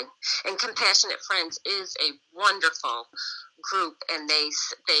 Exactly. And Compassionate Friends is a wonderful group, and they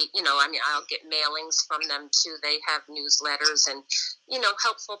I'll get mailings from them too. They have newsletters and,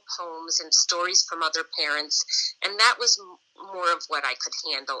 helpful poems and stories from other parents. And that was more of what I could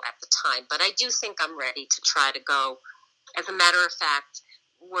handle at the time. But I do think I'm ready to try to go. As a matter of fact,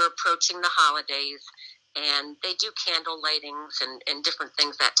 we're approaching the holidays, and they do candle lightings and different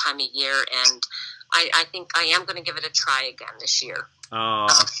things that time of year. And I think I am going to give it a try again this year. Oh,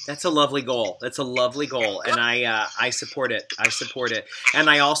 that's a lovely goal. That's a lovely goal. And I support it. I support it. And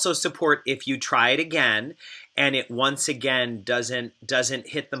I also support if you try it again and it once again doesn't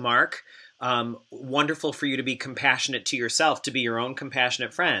hit the mark. Wonderful for you to be compassionate to yourself, to be your own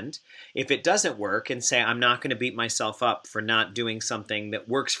compassionate friend. If it doesn't work, and say, I'm not going to beat myself up for not doing something that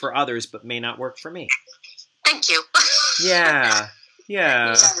works for others but may not work for me. Thank you. Yeah.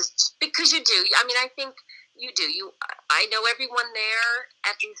 Because you do. I mean, I think you do. I know everyone there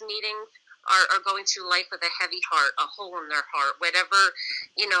at these meetings are going through life with a heavy heart, a hole in their heart, whatever,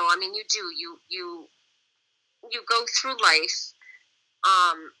 you do. You go through life.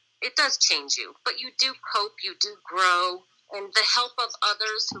 It does change you, but you do cope, you do grow, and the help of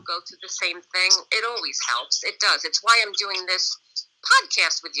others who go through the same thing, it always helps. It does. It's why I'm doing this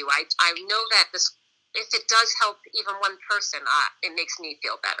podcast with you. I know that if it does help even one person, it makes me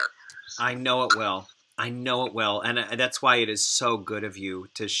feel better. I know it will. And that's why it is so good of you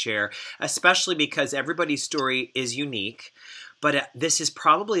to share, especially because everybody's story is unique. But this is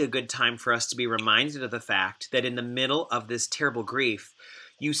probably a good time for us to be reminded of the fact that in the middle of this terrible grief,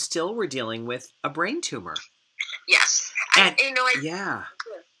 you still were dealing with a brain tumor. Yes. Yeah.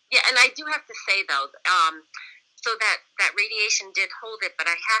 Yeah, and I do have to say, though, so that radiation did hold it, but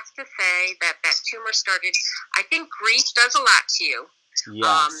I have to say that tumor started, I think grief does a lot to you.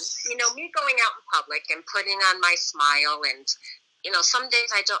 Yes. Me going out in public and putting on my smile, and, some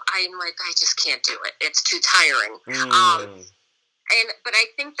days I'm like, I just can't do it. It's too tiring. But I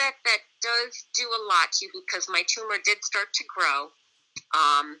think that does do a lot to you, because my tumor did start to grow.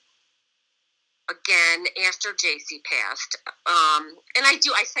 Again, after JC passed. And I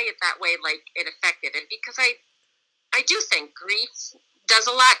say it that way, like it affected it, because I do think grief does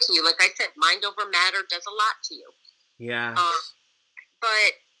a lot to you. Like I said, mind over matter does a lot to you. Yeah.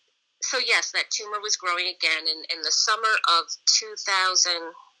 But, so yes, that tumor was growing again in the summer of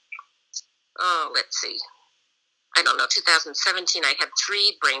 2017, I had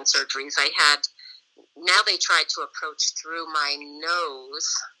 3 brain surgeries. Now they tried to approach through my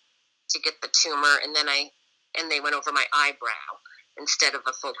nose to get the tumor, and they went over my eyebrow instead of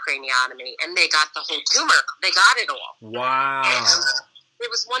a full craniotomy, and they got the whole tumor. They got it all. Wow. And it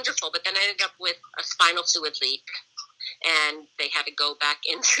was wonderful, but then I ended up with a spinal fluid leak, and they had to go back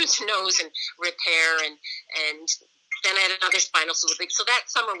into the nose and repair, and then I had another spinal fluid leak. So that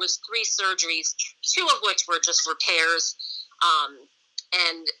summer was 3 surgeries, 2 of which were just repairs,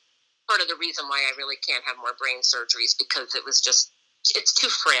 and part of the reason why I really can't have more brain surgeries, because it's too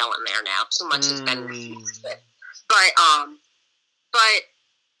frail in there now. Too much has been refused. But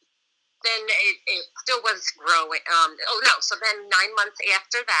then it still was growing. So then 9 months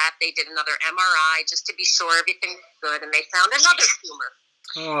after that, they did another MRI just to be sure everything was good, and they found another tumor.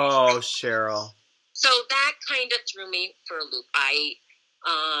 Oh, Cheryl. So that kind of threw me for a loop.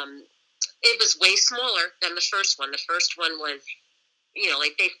 It was way smaller than the first one. The first one was,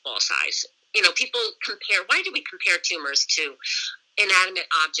 like baseball size. People compare. Why do we compare tumors to inanimate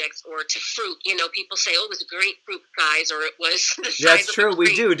objects or to fruit? People say, "Oh, it was a grapefruit size," or it was the size. That's of true. a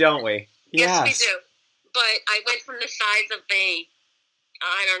We do, don't we? Yes, we do. But I went from the size of an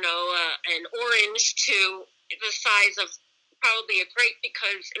orange to the size of probably a grape,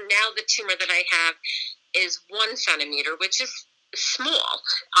 because now the tumor that I have is 1 centimeter, which is small.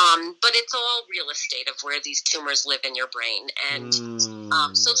 But it's all real estate of where these tumors live in your brain. And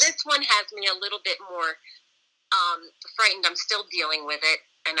so this one has me a little bit more frightened. I'm still dealing with it,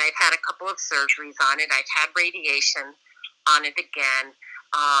 and I've had a couple of surgeries on it. I've had radiation on it again.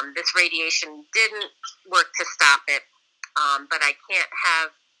 This radiation didn't work to stop it, but I can't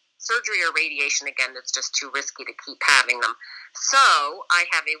have surgery or radiation again. It's just too risky to keep having them. So I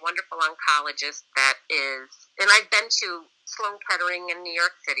have a wonderful oncologist and I've been to Sloan Kettering in New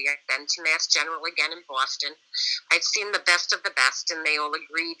York City. I've been to Mass General again in Boston. I've seen the best of the best, and they all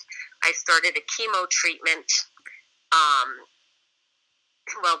agreed. I started a chemo treatment.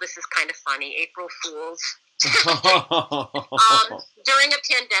 Well, this is kind of funny. April Fools. During a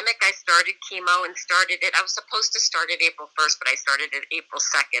pandemic, I started chemo and started it. I was supposed to start it April 1st, but I started it April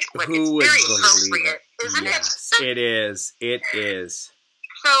 2nd. Who would very believe appropriate, it? isn't Yes, it? it is. It is.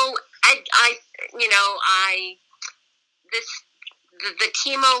 So the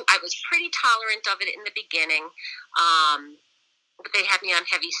chemo, I was pretty tolerant of it in the beginning. But they had me on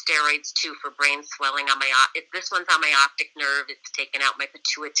heavy steroids too for brain swelling on this one's on my optic nerve. It's taken out my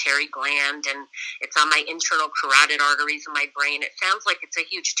pituitary gland, and it's on my internal carotid arteries in my brain. It sounds like it's a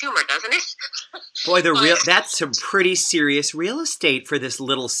huge tumor, doesn't it? Boy, that's some pretty serious real estate for this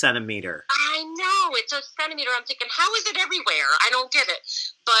little centimeter. I know, it's a centimeter. I'm thinking, how is it everywhere? I don't get it.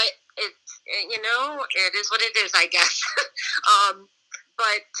 But it's, it is what it is, I guess.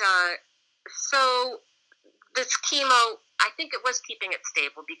 So this chemo, I think it was keeping it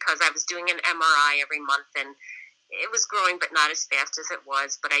stable because I was doing an MRI every month, and it was growing, but not as fast as it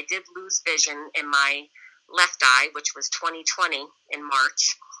was. But I did lose vision in my left eye, which was 2020 in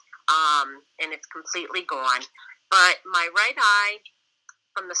March, and it's completely gone. But my right eye,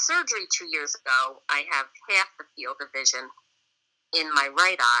 from the surgery 2 years ago, I have half the field of vision in my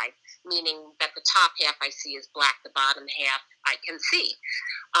right eye, meaning that the top half I see is black, the bottom half I can see.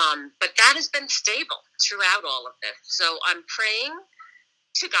 But that has been stable throughout all of this. So I'm praying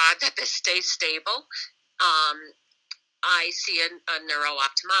to God that this stays stable. I see a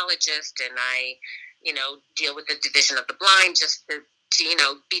neuro-ophthalmologist, and I, deal with the division of the blind just to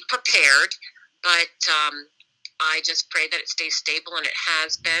be prepared. But I just pray that it stays stable, and it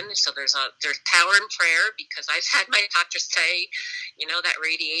has been. So there's power in prayer, because I've had my doctor say, that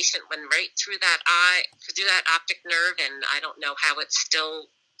radiation went right through that eye, through that optic nerve, and I don't know how it's still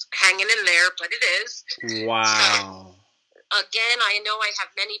hanging in there, but it is. Wow. So, again, I know I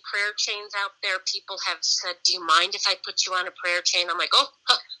have many prayer chains out there. People have said, "Do you mind if I put you on a prayer chain?" I'm like, "Oh,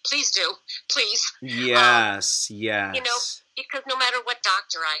 please do, please." Yes, yes. Because no matter what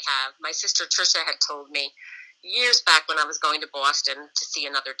doctor I have, my sister Tricia had told me years back when I was going to Boston to see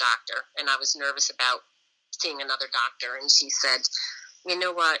another doctor, and I was nervous about seeing another doctor, and she said, "You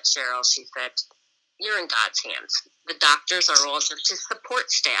know what, Cheryl?" She said, "You're in God's hands. The doctors are all just his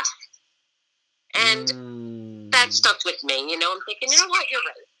support staff." And that stuck with me. I'm thinking, you know what, you're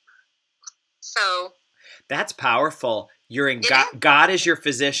right. So that's powerful. You're in God. God is your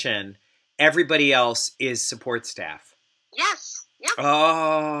physician. Everybody else is support staff. Yes. Yep.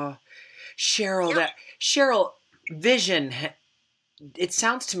 Oh, Cheryl. Yep. Cheryl, vision. It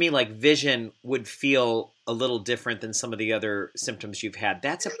sounds to me like vision would feel a little different than some of the other symptoms you've had.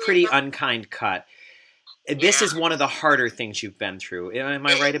 That's a pretty unkind cut. This is one of the harder things you've been through. Am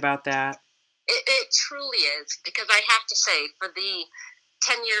I right about that? It truly is, because I have to say, for the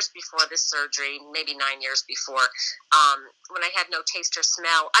 10 years before this surgery, maybe 9 years before, when I had no taste or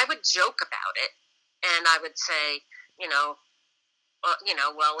smell, I would joke about it, and I would say,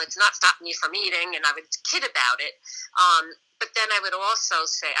 well, it's not stopping me from eating, and I would kid about it. But then I would also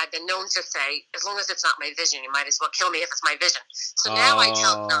say, I've been known to say, as long as it's not my vision, you might as well kill me if it's my vision. So now I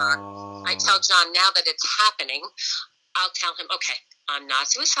tell John, now that it's happening, I'll tell him, okay, I'm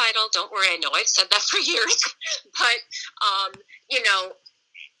not suicidal. Don't worry. I know I've said that for years. But,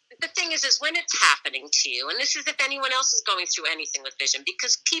 the thing is when it's happening to you, and this is if anyone else is going through anything with vision,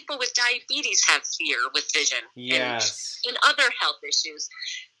 because people with diabetes have fear with vision. Yes. And other health issues.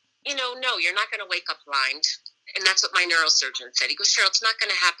 no, you're not going to wake up blind. And that's what my neurosurgeon said. He goes, Cheryl, it's not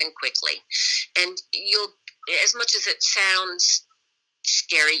going to happen quickly. And you'll, as much as it sounds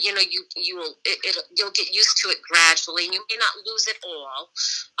scary, you'll get used to it gradually, and you may not lose it all.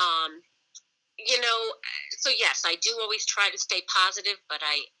 So yes, I do always try to stay positive, but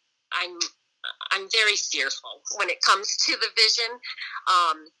I'm very fearful when it comes to the vision.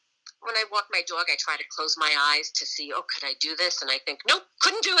 When I walk my dog, I try to close my eyes to see, could I do this? And I think, nope,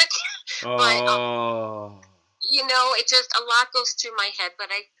 couldn't do it. Oh. But, it just, a lot goes through my head. But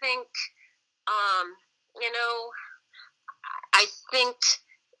I think, I think,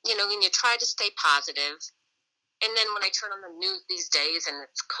 when you try to stay positive, and then when I turn on the news these days and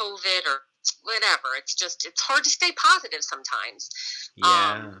it's COVID or whatever, it's hard to stay positive sometimes.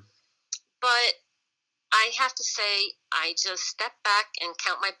 Yeah. But I have to say, I just step back and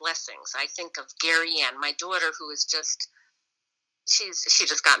count my blessings. I think of Gary Ann, my daughter, who is she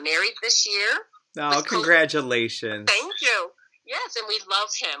just got married this year. Oh, congratulations. Thank you. Yes, and we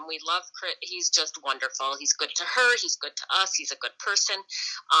love him. We love Chris. He's just wonderful. He's good to her. He's good to us. He's a good person.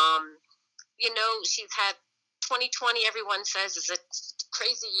 She's had 2020, everyone says, is a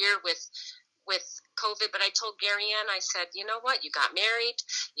crazy year with COVID, but I told Gary Ann, I said, you know what, you got married,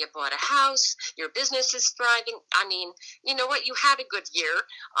 you bought a house, your business is thriving. I mean, you know what, you had a good year.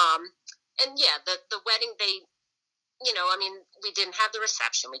 And yeah, the wedding, we didn't have the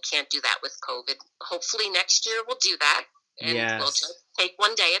reception. We can't do that with COVID. Hopefully next year we'll do that, and we'll just take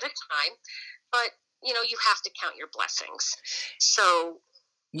one day at a time. But, you have to count your blessings. So,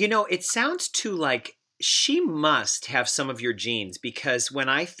 it sounds too like she must have some of your genes, because when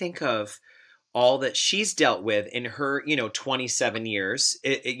I think of all that she's dealt with in her, 27 years,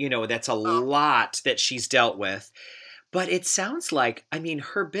 that's a lot that she's dealt with. But it sounds like,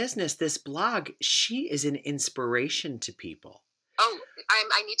 her business, this blog, she is an inspiration to people. Oh,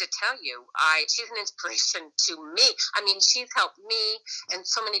 I need to tell you, she's an inspiration to me. She's helped me and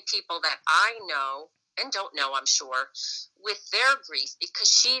so many people that I know and don't know, I'm sure, with their grief, because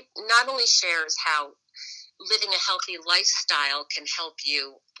she not only shares how living a healthy lifestyle can help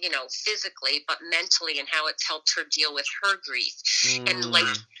you, physically, but mentally, and how it's helped her deal with her grief. And like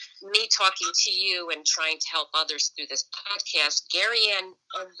me talking to you and trying to help others through this podcast, Gary Ann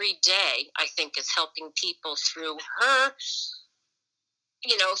every day, I think, is helping people through her,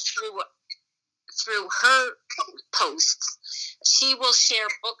 through her posts. She will share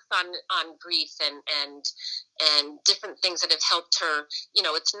books on grief and different things that have helped her.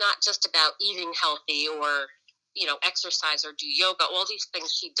 It's not just about eating healthy or, exercise or do yoga. All these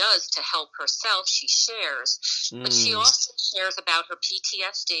things she does to help herself, she shares. But she also shares about her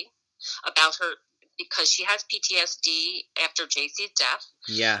PTSD, because she has PTSD after JC's death.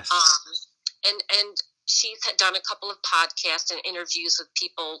 Yes. And she's done a couple of podcasts and interviews with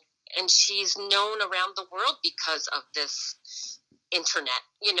people, and she's known around the world because of this internet,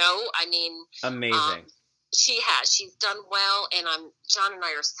 Amazing. She's done well, and John and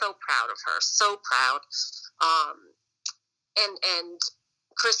I are so proud of her, so proud. And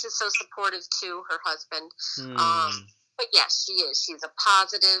Chris is so supportive too, her husband. But yes, she is. She's a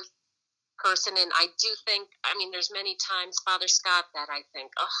positive person, and I do think, there's many times, Father Scott, that I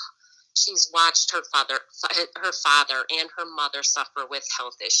think, she's watched her father and her mother suffer with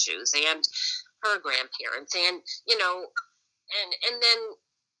health issues, and her grandparents, and and then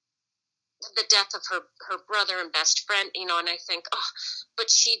the death of her brother and best friend, and I think, but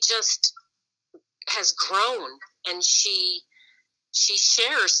she just has grown, and she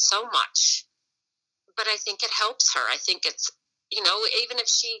shares so much. But I think it helps her. I think it's, even if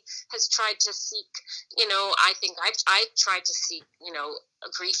she has tried to seek, I think I've tried to seek, a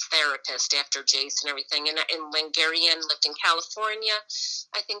grief therapist after Jace and everything. And when Gary Ann lived in California,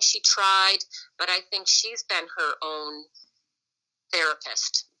 I think she tried, but I think she's been her own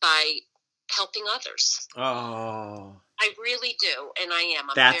therapist by helping others. Oh. I really do, and I am.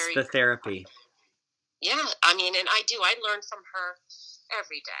 That's the therapy. Yeah, and I do. I learn from her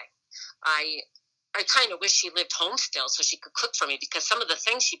every day. I kind of wish she lived home still so she could cook for me, because some of the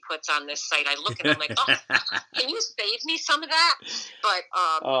things she puts on this site, I look at them like, can you save me some of that? But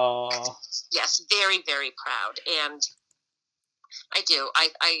yes, very, very proud, and I do.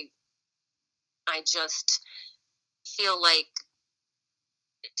 I just feel like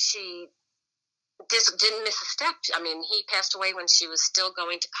she didn't miss a step. He passed away when she was still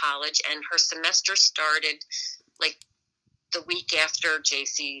going to college, and her semester started like the week after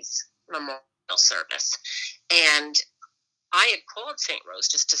JC's memorial service. And I had called St. Rose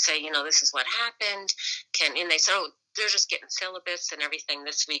just to say, this is what happened. And they said, they're just getting syllabus and everything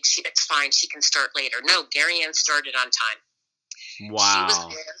this week. It's fine. She can start later. No, Gary Ann started on time. Wow. She was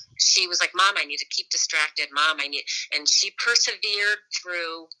there. she was like, Mom, I need to keep distracted. Mom, and she persevered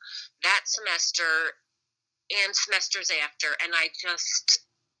through that semester and semesters after. And I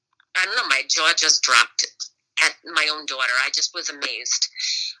don't know, my jaw just dropped at my own daughter. I just was amazed.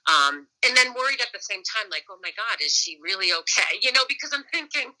 And then worried at the same time, like, oh my God, is she really okay? Because I'm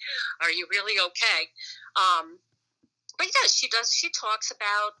thinking, are you really okay? But yeah, she does. She talks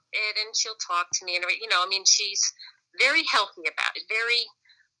about it, and she'll talk to me, and she's very healthy about it. Very,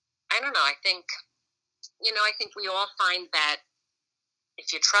 I don't know. I think we all find that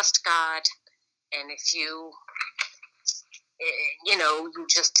if you trust God, and if you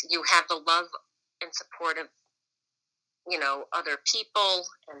you have the love and support of other people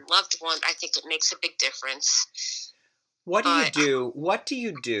and loved ones, I think it makes a big difference. What do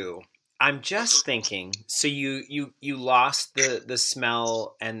you do? I'm just thinking, so you lost the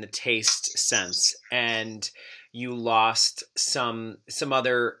smell and the taste sense, and you lost some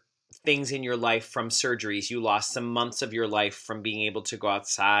other things in your life from surgeries. You lost some months of your life from being able to go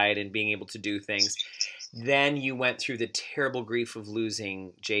outside and being able to do things. Then you went through the terrible grief of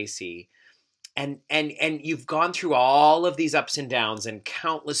losing JC. And you've gone through all of these ups and downs and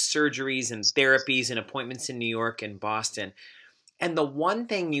countless surgeries and therapies and appointments in New York and Boston. And the one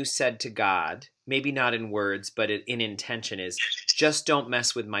thing you said to God, maybe not in words, but in intention, is just don't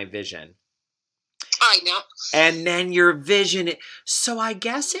mess with my vision. I know. And then your vision. So I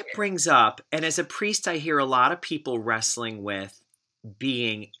guess it brings up, and as a priest, I hear a lot of people wrestling with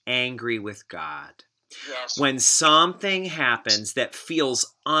being angry with God. Yes. When something happens that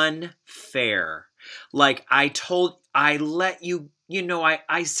feels unfair, like I let you,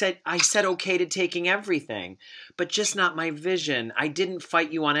 I said okay to taking everything, but just not my vision. I didn't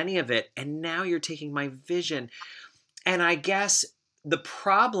fight you on any of it, and now you're taking my vision. And I guess the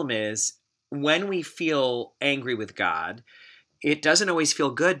problem is when we feel angry with God, it doesn't always feel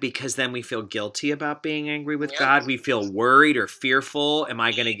good, because then we feel guilty about being angry with God. We feel worried or fearful.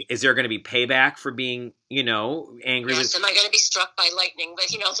 Is there going to be payback for being, angry with? Am I going to be struck by lightning? But,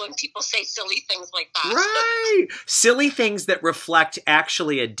 when people say silly things like that. Right. Silly things that reflect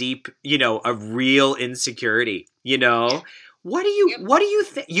actually a deep, a real insecurity, Yeah. What do you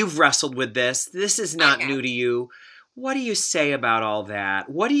think? You've wrestled with this. This is not new to you. What do you say about all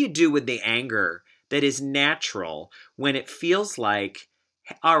that? What do you do with the anger that is natural when it feels like,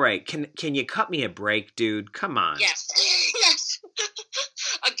 all right, can you cut me a break, dude? Come on. Yes. Yes.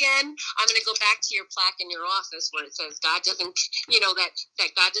 Again, I'm going to go back to your plaque in your office where it says God doesn't,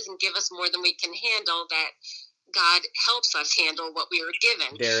 that God doesn't give us more than we can handle, that God helps us handle what we were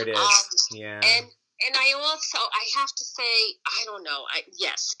given. There it is. Yeah. And I have to say, I don't know.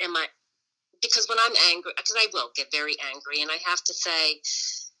 Because when I'm angry, because I will get very angry, and I have to say,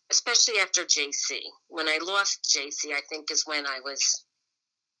 especially after JC, when I lost JC, I think is when I was,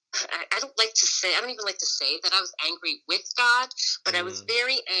 I don't even like to say that I was angry with God, but I was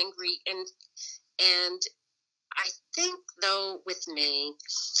very angry. And I think, though, with me,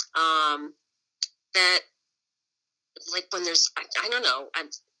 that, like, when there's, I don't know,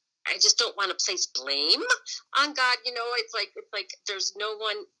 I just don't want to place blame on God. It's like there's no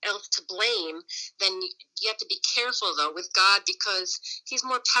one else to blame. Then you have to be careful, though, with God, because he's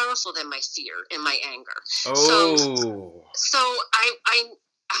more powerful than my fear and my anger. Oh. So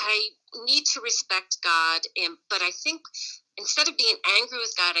I need to respect God, but I think instead of being angry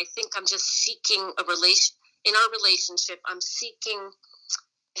with God, I think I'm just seeking in our relationship, I'm seeking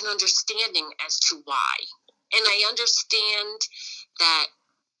an understanding as to why. And I understand that,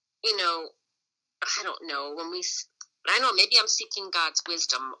 I don't know, maybe I'm seeking God's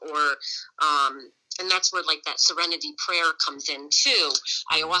wisdom, or, and that's where, like, that serenity prayer comes in too.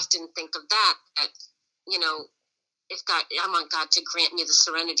 I often think of that, I want God to grant me the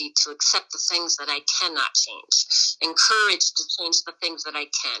serenity to accept the things that I cannot change, and courage to change the things that I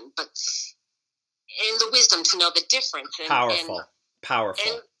can, and the wisdom to know the difference. Powerful.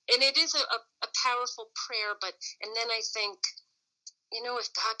 And it is a powerful prayer, and then I think,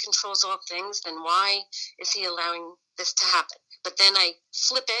 if God controls all things, then why is he allowing this to happen? But then I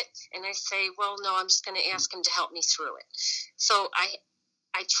flip it and I say, well, no, I'm just going to ask him to help me through it. So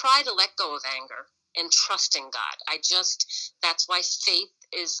I try to let go of anger and trust in God. That's why faith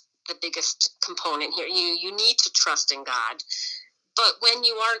is the biggest component here. You need to trust in God. But when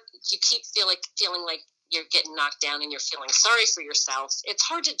you keep feeling like you're getting knocked down and you're feeling sorry for yourself, it's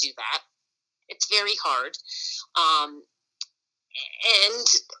hard to do that. It's very hard. And,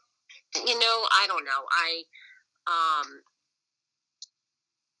 I don't know. I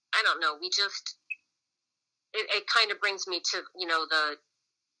don't know. It kind of brings me to,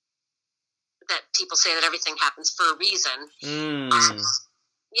 that people say that everything happens for a reason.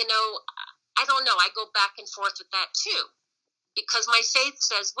 you know, I don't know. I go back and forth with that too, because my faith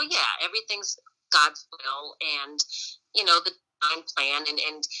says, well, yeah, everything's God's will and, the divine plan.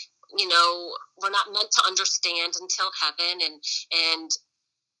 And, we're not meant to understand until heaven. And,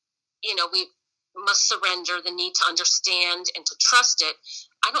 we must surrender the need to understand and to trust it.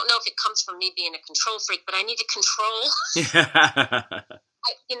 I don't know if it comes from me being a control freak, but I need to control.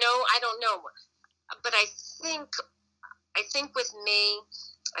 I don't know. But I think with me,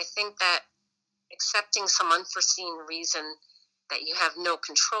 I think that accepting some unforeseen reason that you have no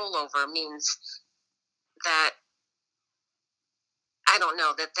control over means that, I don't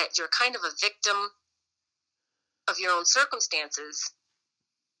know, that you're kind of a victim of your own circumstances.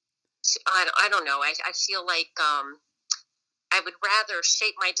 I don't know. I feel like I would rather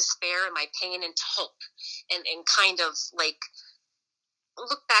shape my despair and my pain into hope and kind of like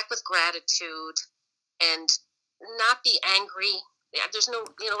look back with gratitude and not be angry. Yeah, there's no,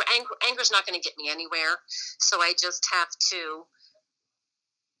 anger's not going to get me anywhere. So I just have to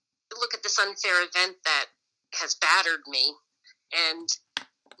look at this unfair event that has battered me and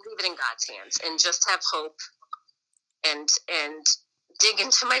leave it in God's hands and just have hope and dig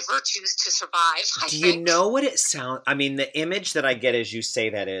into my virtues to survive. Do you know what it sounds? I mean, the image that I get as you say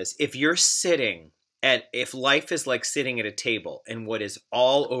that is, if you're sitting if life is like sitting at a table and what is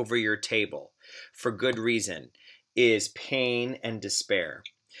all over your table for good reason is pain and despair.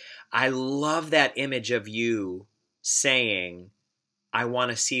 I love that image of you saying, I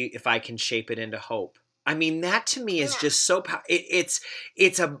want to see if I can shape it into hope. I mean, that to me is just so powerful. It's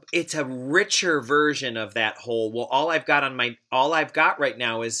a richer version of that whole, well, all I've got right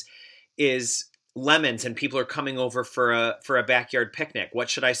now is lemons and people are coming over for a backyard picnic. What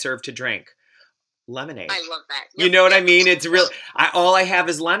should I serve to drink? Lemonade. I love that. Yep. You know what I mean? It's real. All I have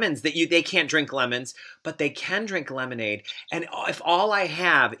is lemons. They can't drink lemons, but they can drink lemonade. And if all I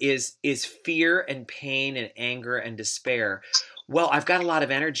have is fear and pain and anger and despair, well, I've got a lot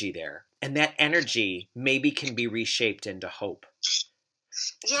of energy there, and that energy maybe can be reshaped into hope.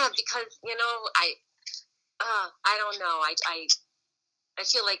 Yeah, because I don't know. I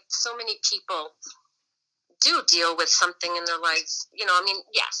feel like so many people do deal with something in their lives. I mean,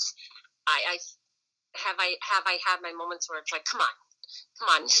 yes, I had my moments where it's like, come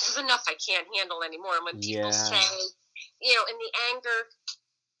on, this is enough. I can't handle anymore. And when people say, and the anger,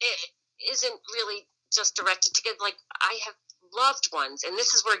 it isn't really just directed to like, I have loved ones, and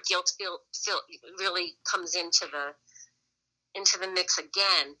this is where guilt feel really comes into the mix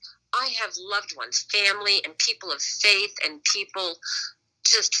again. I have loved ones, family, and people of faith, and people,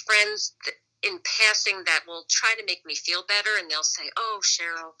 just friends in passing that will try to make me feel better, and they'll say, oh,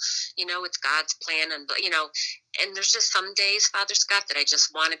 Cheryl, it's God's plan, and and there's just some days, Father Scott, that I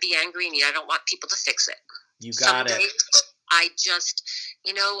just want to be angry, and I don't want people to fix it. You got it. Days, I just,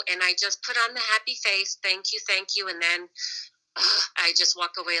 and I just put on the happy face, thank you, and then I just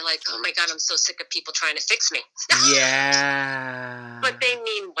walk away like, oh my God, I'm so sick of people trying to fix me. Yeah. But they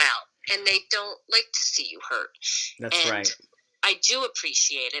mean well, and they don't like to see you hurt. That's right. I do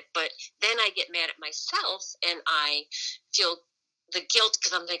appreciate it, but then I get mad at myself and I feel the guilt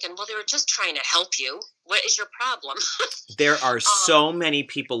because I'm thinking, well, they were just trying to help you. What is your problem? There are so many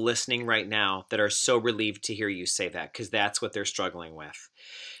people listening right now that are so relieved to hear you say that, because that's what they're struggling with.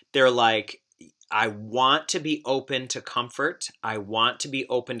 They're like, I want to be open to comfort. I want to be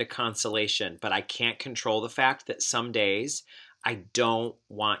open to consolation, but I can't control the fact that some days I don't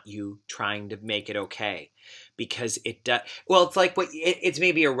want you trying to make it okay. Because it does. Well, it's like it's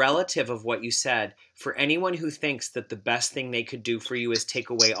maybe a relative of what you said. For anyone who thinks that the best thing they could do for you is take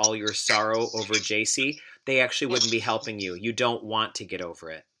away all your sorrow over JC, they actually wouldn't be helping you. You don't want to get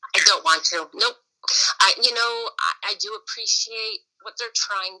over it. I don't want to. Nope. I do appreciate what they're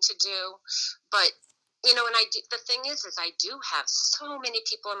trying to do, but and the thing is I do have so many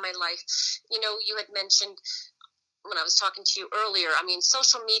people in my life. You had mentioned, when I was talking to you earlier, I mean,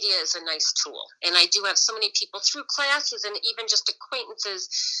 social media is a nice tool. And I do have so many people through classes and even just acquaintances,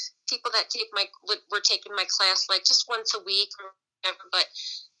 people that were taking my class like just once a week or whatever.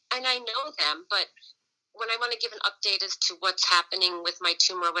 And I know them, but when I want to give an update as to what's happening with my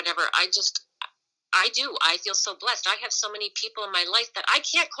tumor or whatever, I feel so blessed. I have so many people in my life that I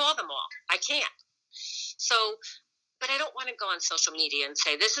can't call them all. I can't. So, but I don't want to go on social media and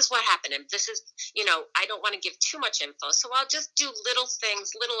say, this is what happened. And this is, I don't want to give too much info. So I'll just do little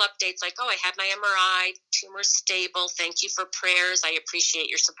things, little updates like, oh, I had my MRI, tumor stable. Thank you for prayers. I appreciate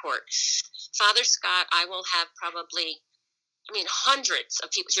your support. Father Scott, I will have probably, hundreds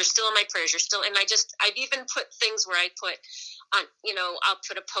of people. You're still in my prayers. You're still, and I've even put things where I put on, I'll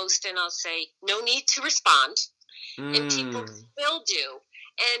put a post and I'll say, no need to respond. And people still do.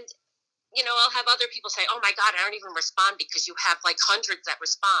 And, I'll have other people say, oh my God, I don't even respond because you have like hundreds that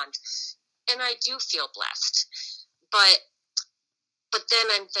respond. And I do feel blessed. But then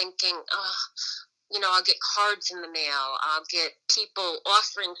I'm thinking, oh, I'll get cards in the mail. I'll get people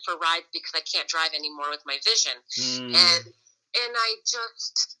offering for rides because I can't drive anymore with my vision. And I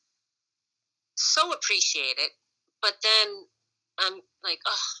just so appreciate it. But then I'm like,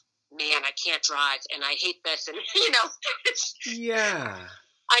 oh man, I can't drive and I hate this. And, yeah.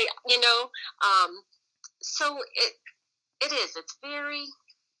 So it is, it's very,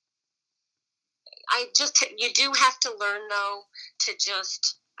 you do have to learn though, to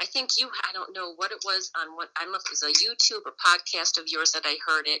just, I think I don't know what it was I don't know if it was a YouTube or podcast of yours that I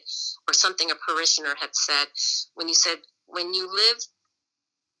heard it, or something a parishioner had said, when you said, when you live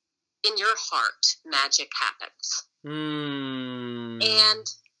in your heart, magic happens. And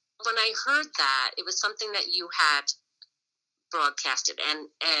when I heard that, it was something that you had broadcasted. And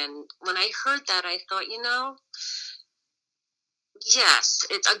when I heard that, I thought, yes,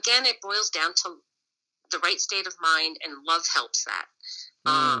 it boils down to the right state of mind, and love helps that.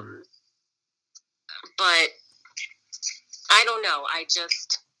 But I don't know.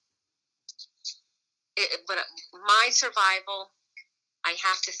 But my survival, I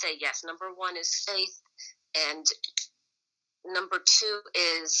have to say, yes, number one is faith. And number two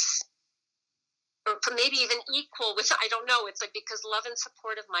is, or maybe even equal with, I don't know. It's like, because love and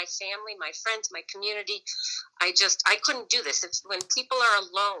support of my family, my friends, my community, I couldn't do this. It's when people are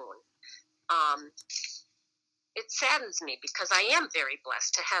alone, it saddens me, because I am very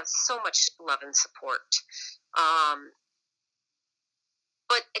blessed to have so much love and support.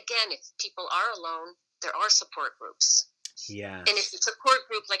 But again, if people are alone, there are support groups. Yeah. And if the support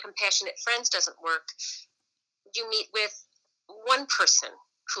group like Compassionate Friends doesn't work, you meet with one person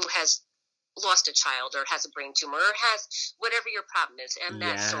who has lost a child, or has a brain tumor, or has whatever your problem is,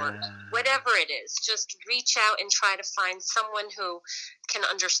 MS, or whatever it is. Just reach out and try to find someone who can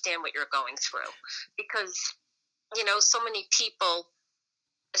understand what you're going through. Because, so many people,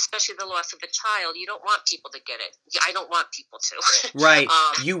 especially the loss of a child, you don't want people to get it. I don't want people to. Right.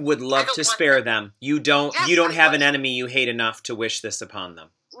 You would love to spare them. You don't have an enemy you hate enough to wish this upon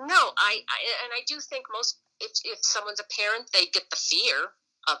them. No, I do think if someone's a parent, they get the fear.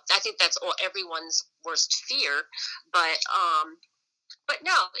 I think that's everyone's worst fear. But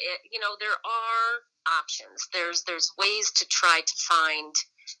no, there are options. There's ways to try to find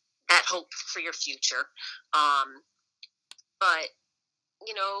that hope for your future. But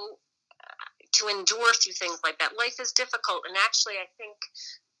to endure through things like that, life is difficult. And actually, I think,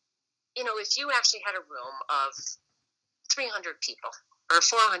 if you actually had a room of 300 people or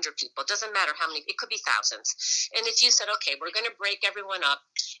 400 people, it doesn't matter how many, it could be thousands. And if you said, okay, we're going to break everyone up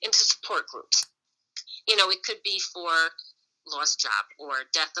into support groups, it could be for lost job, or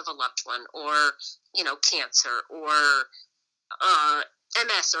death of a loved one, or, cancer, or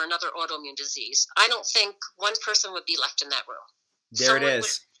MS, or another autoimmune disease. I don't think one person would be left in that room. There it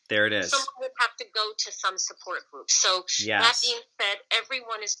is. Someone would have to go to some support group. So That being said,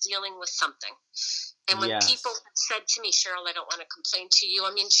 everyone is dealing with something. And when people have said to me, Cheryl, I don't want to complain to you.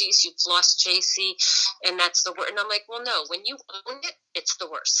 I mean, geez, you've lost JC, and that's the worst. And I'm like, well, no, when you own it, it's the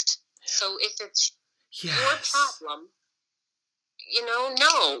worst. So if it's your problem,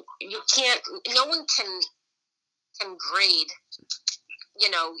 no, you can't. No one can grade,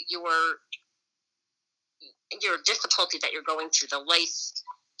 your difficulty that you're going through, the life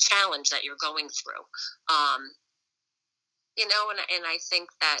challenge that you're going through. And I think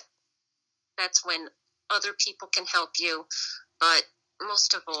that's when other people can help you. But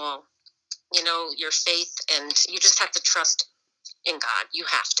most of all, your faith, and you just have to trust in God. You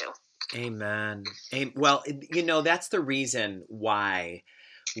have to. Amen. Well, that's the reason why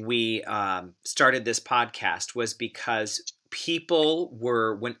we started this podcast, was because people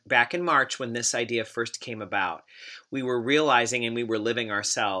back in March, when this idea first came about, we were realizing, and we were living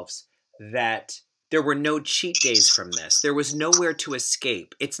ourselves, that there were no cheat days from this. There was nowhere to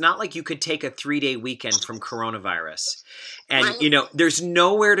escape. It's not like you could take a 3-day weekend from coronavirus. And, there's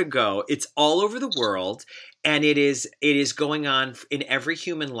nowhere to go. It's all over the world. And it is going on in every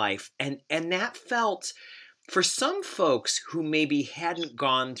human life. And that felt, for some folks who maybe hadn't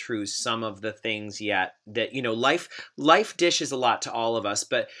gone through some of the things yet, that, life dishes a lot to all of us,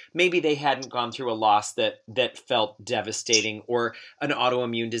 but maybe they hadn't gone through a loss that felt devastating, or an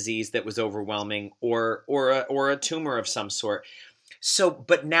autoimmune disease that was overwhelming, or a tumor of some sort. So,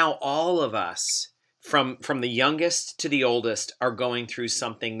 but now all of us, from the youngest to the oldest, are going through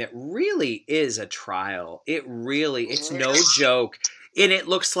something that really is a trial. It's no joke. And it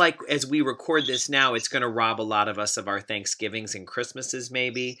looks like as we record this now, it's going to rob a lot of us of our Thanksgivings and Christmases.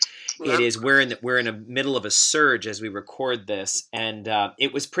 Maybe it Yep. is. We're in the middle of a surge as we record this, and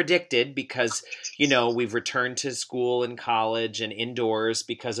it was predicted because we've returned to school and college and indoors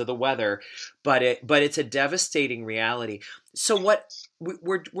because of the weather, but it's a devastating reality. So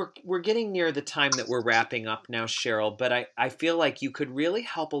we're getting near the time that we're wrapping up now, Cheryl. But I feel like you could really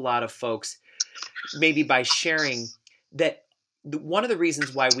help a lot of folks maybe by sharing that one of the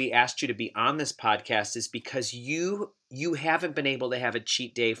reasons why we asked you to be on this podcast is because you haven't been able to have a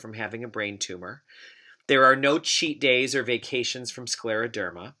cheat day from having a brain tumor. There are no cheat days or vacations from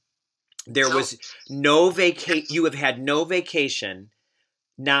scleroderma. There Nope. was you have had no vacation,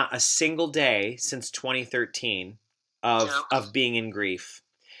 not a single day since 2013 No. of being in grief.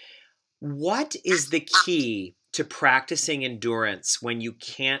 What is the key to practicing endurance when you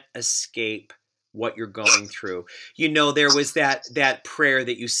can't escape what you're going through? There was that prayer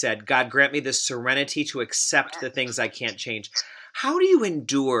that you said, God, grant me the serenity to accept the things I can't change. How do you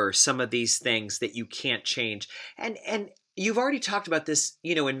endure some of these things that you can't change? And you've already talked about this,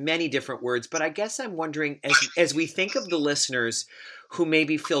 in many different words, but I guess I'm wondering, as we think of the listeners who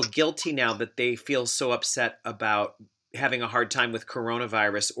maybe feel guilty now that they feel so upset about having a hard time with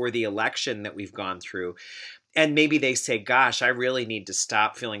coronavirus or the election that we've gone through, and maybe they say, gosh, I really need to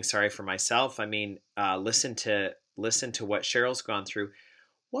stop feeling sorry for myself. I mean, listen to what Cheryl's gone through.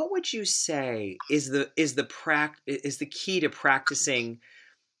 What would you say is the key to practicing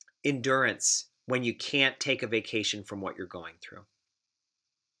endurance when you can't take a vacation from what you're going through?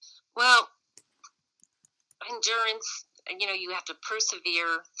 Well, endurance, you have to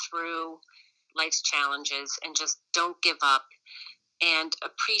persevere through life's challenges and just don't give up and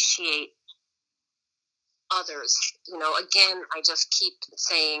appreciate others. Again, I just keep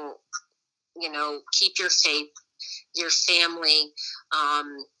saying, keep your faith, your family.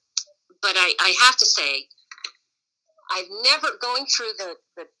 But I have to say, I've never, going through the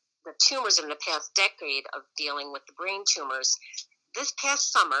tumors in the past decade of dealing with the brain tumors, this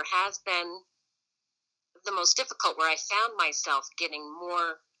past summer has been the most difficult, where I found myself getting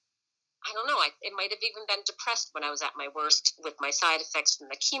more, I don't know, it might have even been depressed when I was at my worst with my side effects from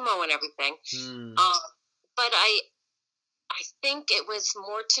the chemo and everything. But I think it was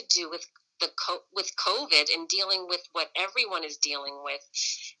more to do with with COVID and dealing with what everyone is dealing with.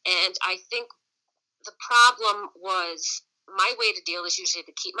 And I think the problem was, my way to deal is usually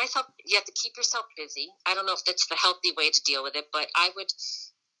you have to keep yourself busy. I don't know if that's the healthy way to deal with it, but I would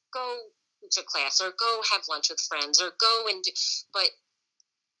go to class or go have lunch with friends or go but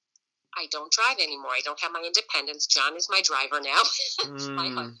I don't drive anymore. I don't have my independence. John is my driver now, my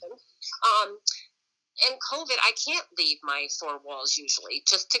husband. And COVID, I can't leave my four walls usually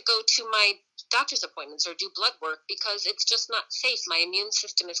just to go to my doctor's appointments or do blood work, because it's just not safe. My immune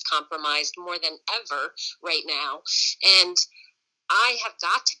system is compromised more than ever right now. And I have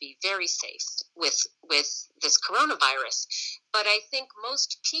got to be very safe with this coronavirus. But I think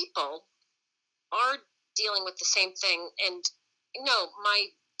most people are dealing with the same thing. And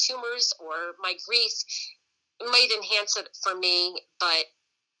my tumors or my grief might enhance it for me, but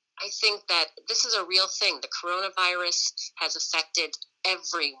I think that this is a real thing. The coronavirus has affected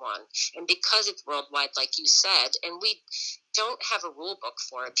everyone. And because it's worldwide, like you said, and we don't have a rule book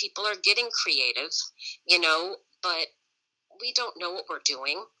for it, people are getting creative, but we don't know what we're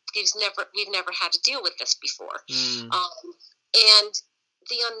doing. We've never had to deal with this before. And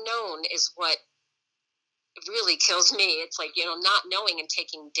the unknown is what really kills me. It's like, not knowing and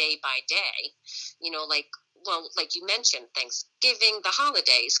taking day by day, like you mentioned, Thanksgiving, the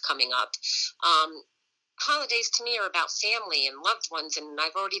holidays coming up. Holidays to me are about family and loved ones, and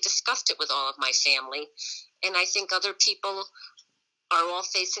I've already discussed it with all of my family. And I think other people are all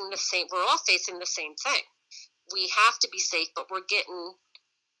facing the same. We're all facing the same thing. We have to be safe, but we're getting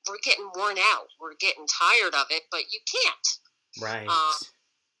worn out. We're getting tired of it, but you can't. Right.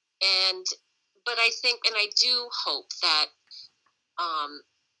 But I think, and I do hope that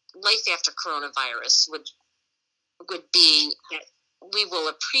life after coronavirus would be that we will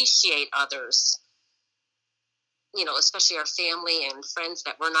appreciate others, especially our family and friends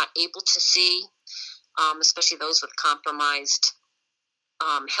that we're not able to see, especially those with compromised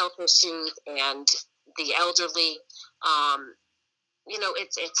health issues and the elderly.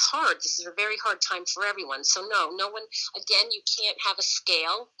 It's hard. This is a very hard time for everyone. So no one, again, you can't have a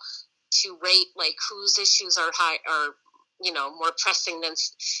scale to rate like whose issues are high or more pressing than,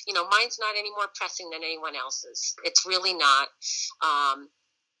 mine's not any more pressing than anyone else's. It's really not. I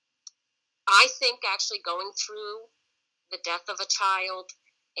think actually going through the death of a child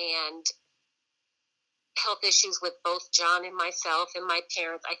and health issues with both John and myself and my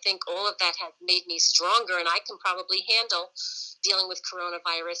parents. I think all of that has made me stronger, and I can probably handle dealing with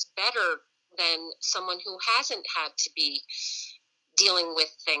coronavirus better than someone who hasn't had to be dealing with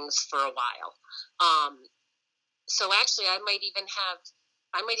things for a while. So actually, I might even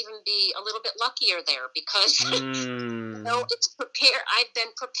be a little bit luckier there because it's prepared. I've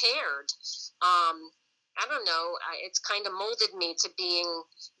been prepared. I don't know. It's kind of molded me to being,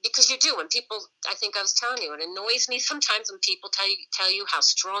 because you do. When people, I think I was telling you, it annoys me sometimes when people tell you how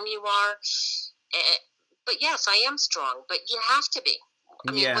strong you are. But yes, I am strong. But you have to be.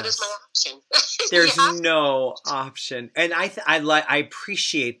 I mean, what is my option? There's no option, and I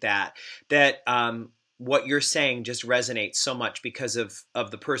appreciate that what you're saying just resonates so much because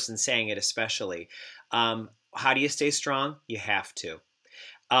of the person saying it, especially. How do you stay strong? You have to.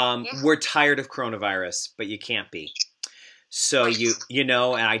 We're tired of coronavirus, but you can't be. So you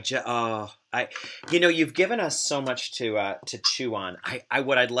know, and you've given us so much to chew on.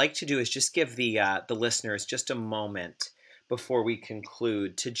 What I'd like to do is just give the listeners just a moment before we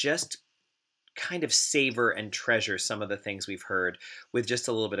conclude to just kind of savor and treasure some of the things we've heard with just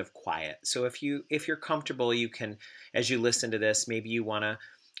a little bit of quiet. So if you're comfortable, you can, as you listen to this, maybe you want to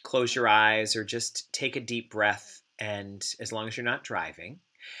close your eyes or just take a deep breath, and as long as you're not driving,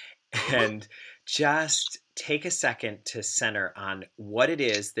 and just take a second to center on what it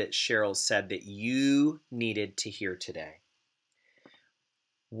is that Cheryl said that you needed to hear today.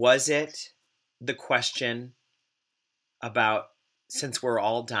 Was it the question about, since we're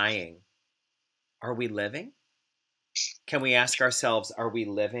all dying, are we living? Can we ask ourselves, are we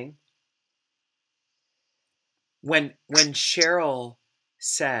living? When Cheryl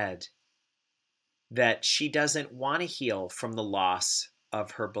said that she doesn't want to heal from the loss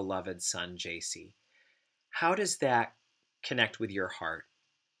of her beloved son, JC, how does that connect with your heart?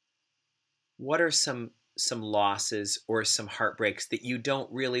 What are some losses or some heartbreaks that you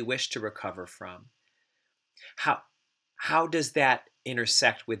don't really wish to recover from? How does that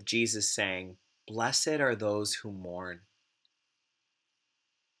intersect with Jesus saying, "Blessed are those who mourn"?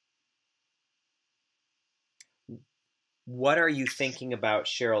 What are you thinking about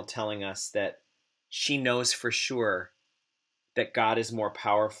Cheryl telling us that she knows for sure that God is more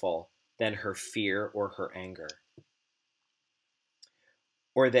powerful than her fear or her anger?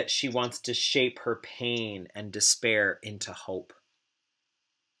 Or that she wants to shape her pain and despair into hope?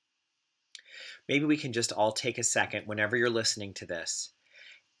 Maybe we can just all take a second whenever you're listening to this,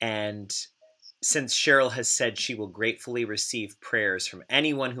 and since Cheryl has said she will gratefully receive prayers from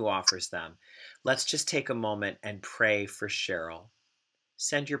anyone who offers them, let's just take a moment and pray for Cheryl.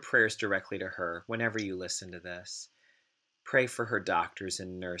 Send your prayers directly to her whenever you listen to this. Pray for her doctors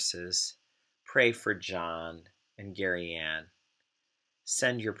and nurses. Pray for John and Gary Ann.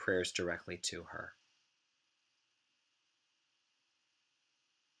 Send your prayers directly to her.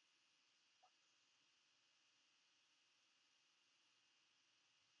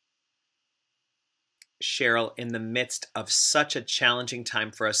 Cheryl, in the midst of such a challenging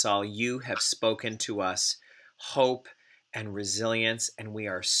time for us all, you have spoken to us hope and resilience, and we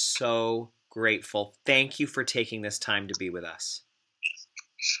are so grateful. Thank you for taking this time to be with us.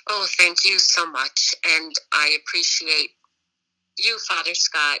 Oh, thank you so much, and I appreciate you, Father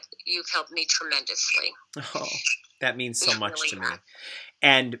Scott. You've helped me tremendously. Oh, that means so much to me.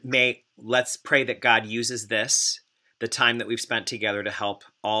 And let's pray that God uses this, the time that we've spent together, to help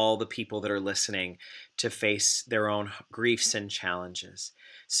all the people that are listening to face their own griefs and challenges.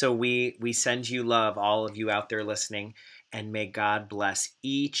 So we send you love, all of you out there listening, and may God bless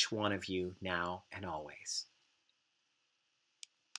each one of you now and always.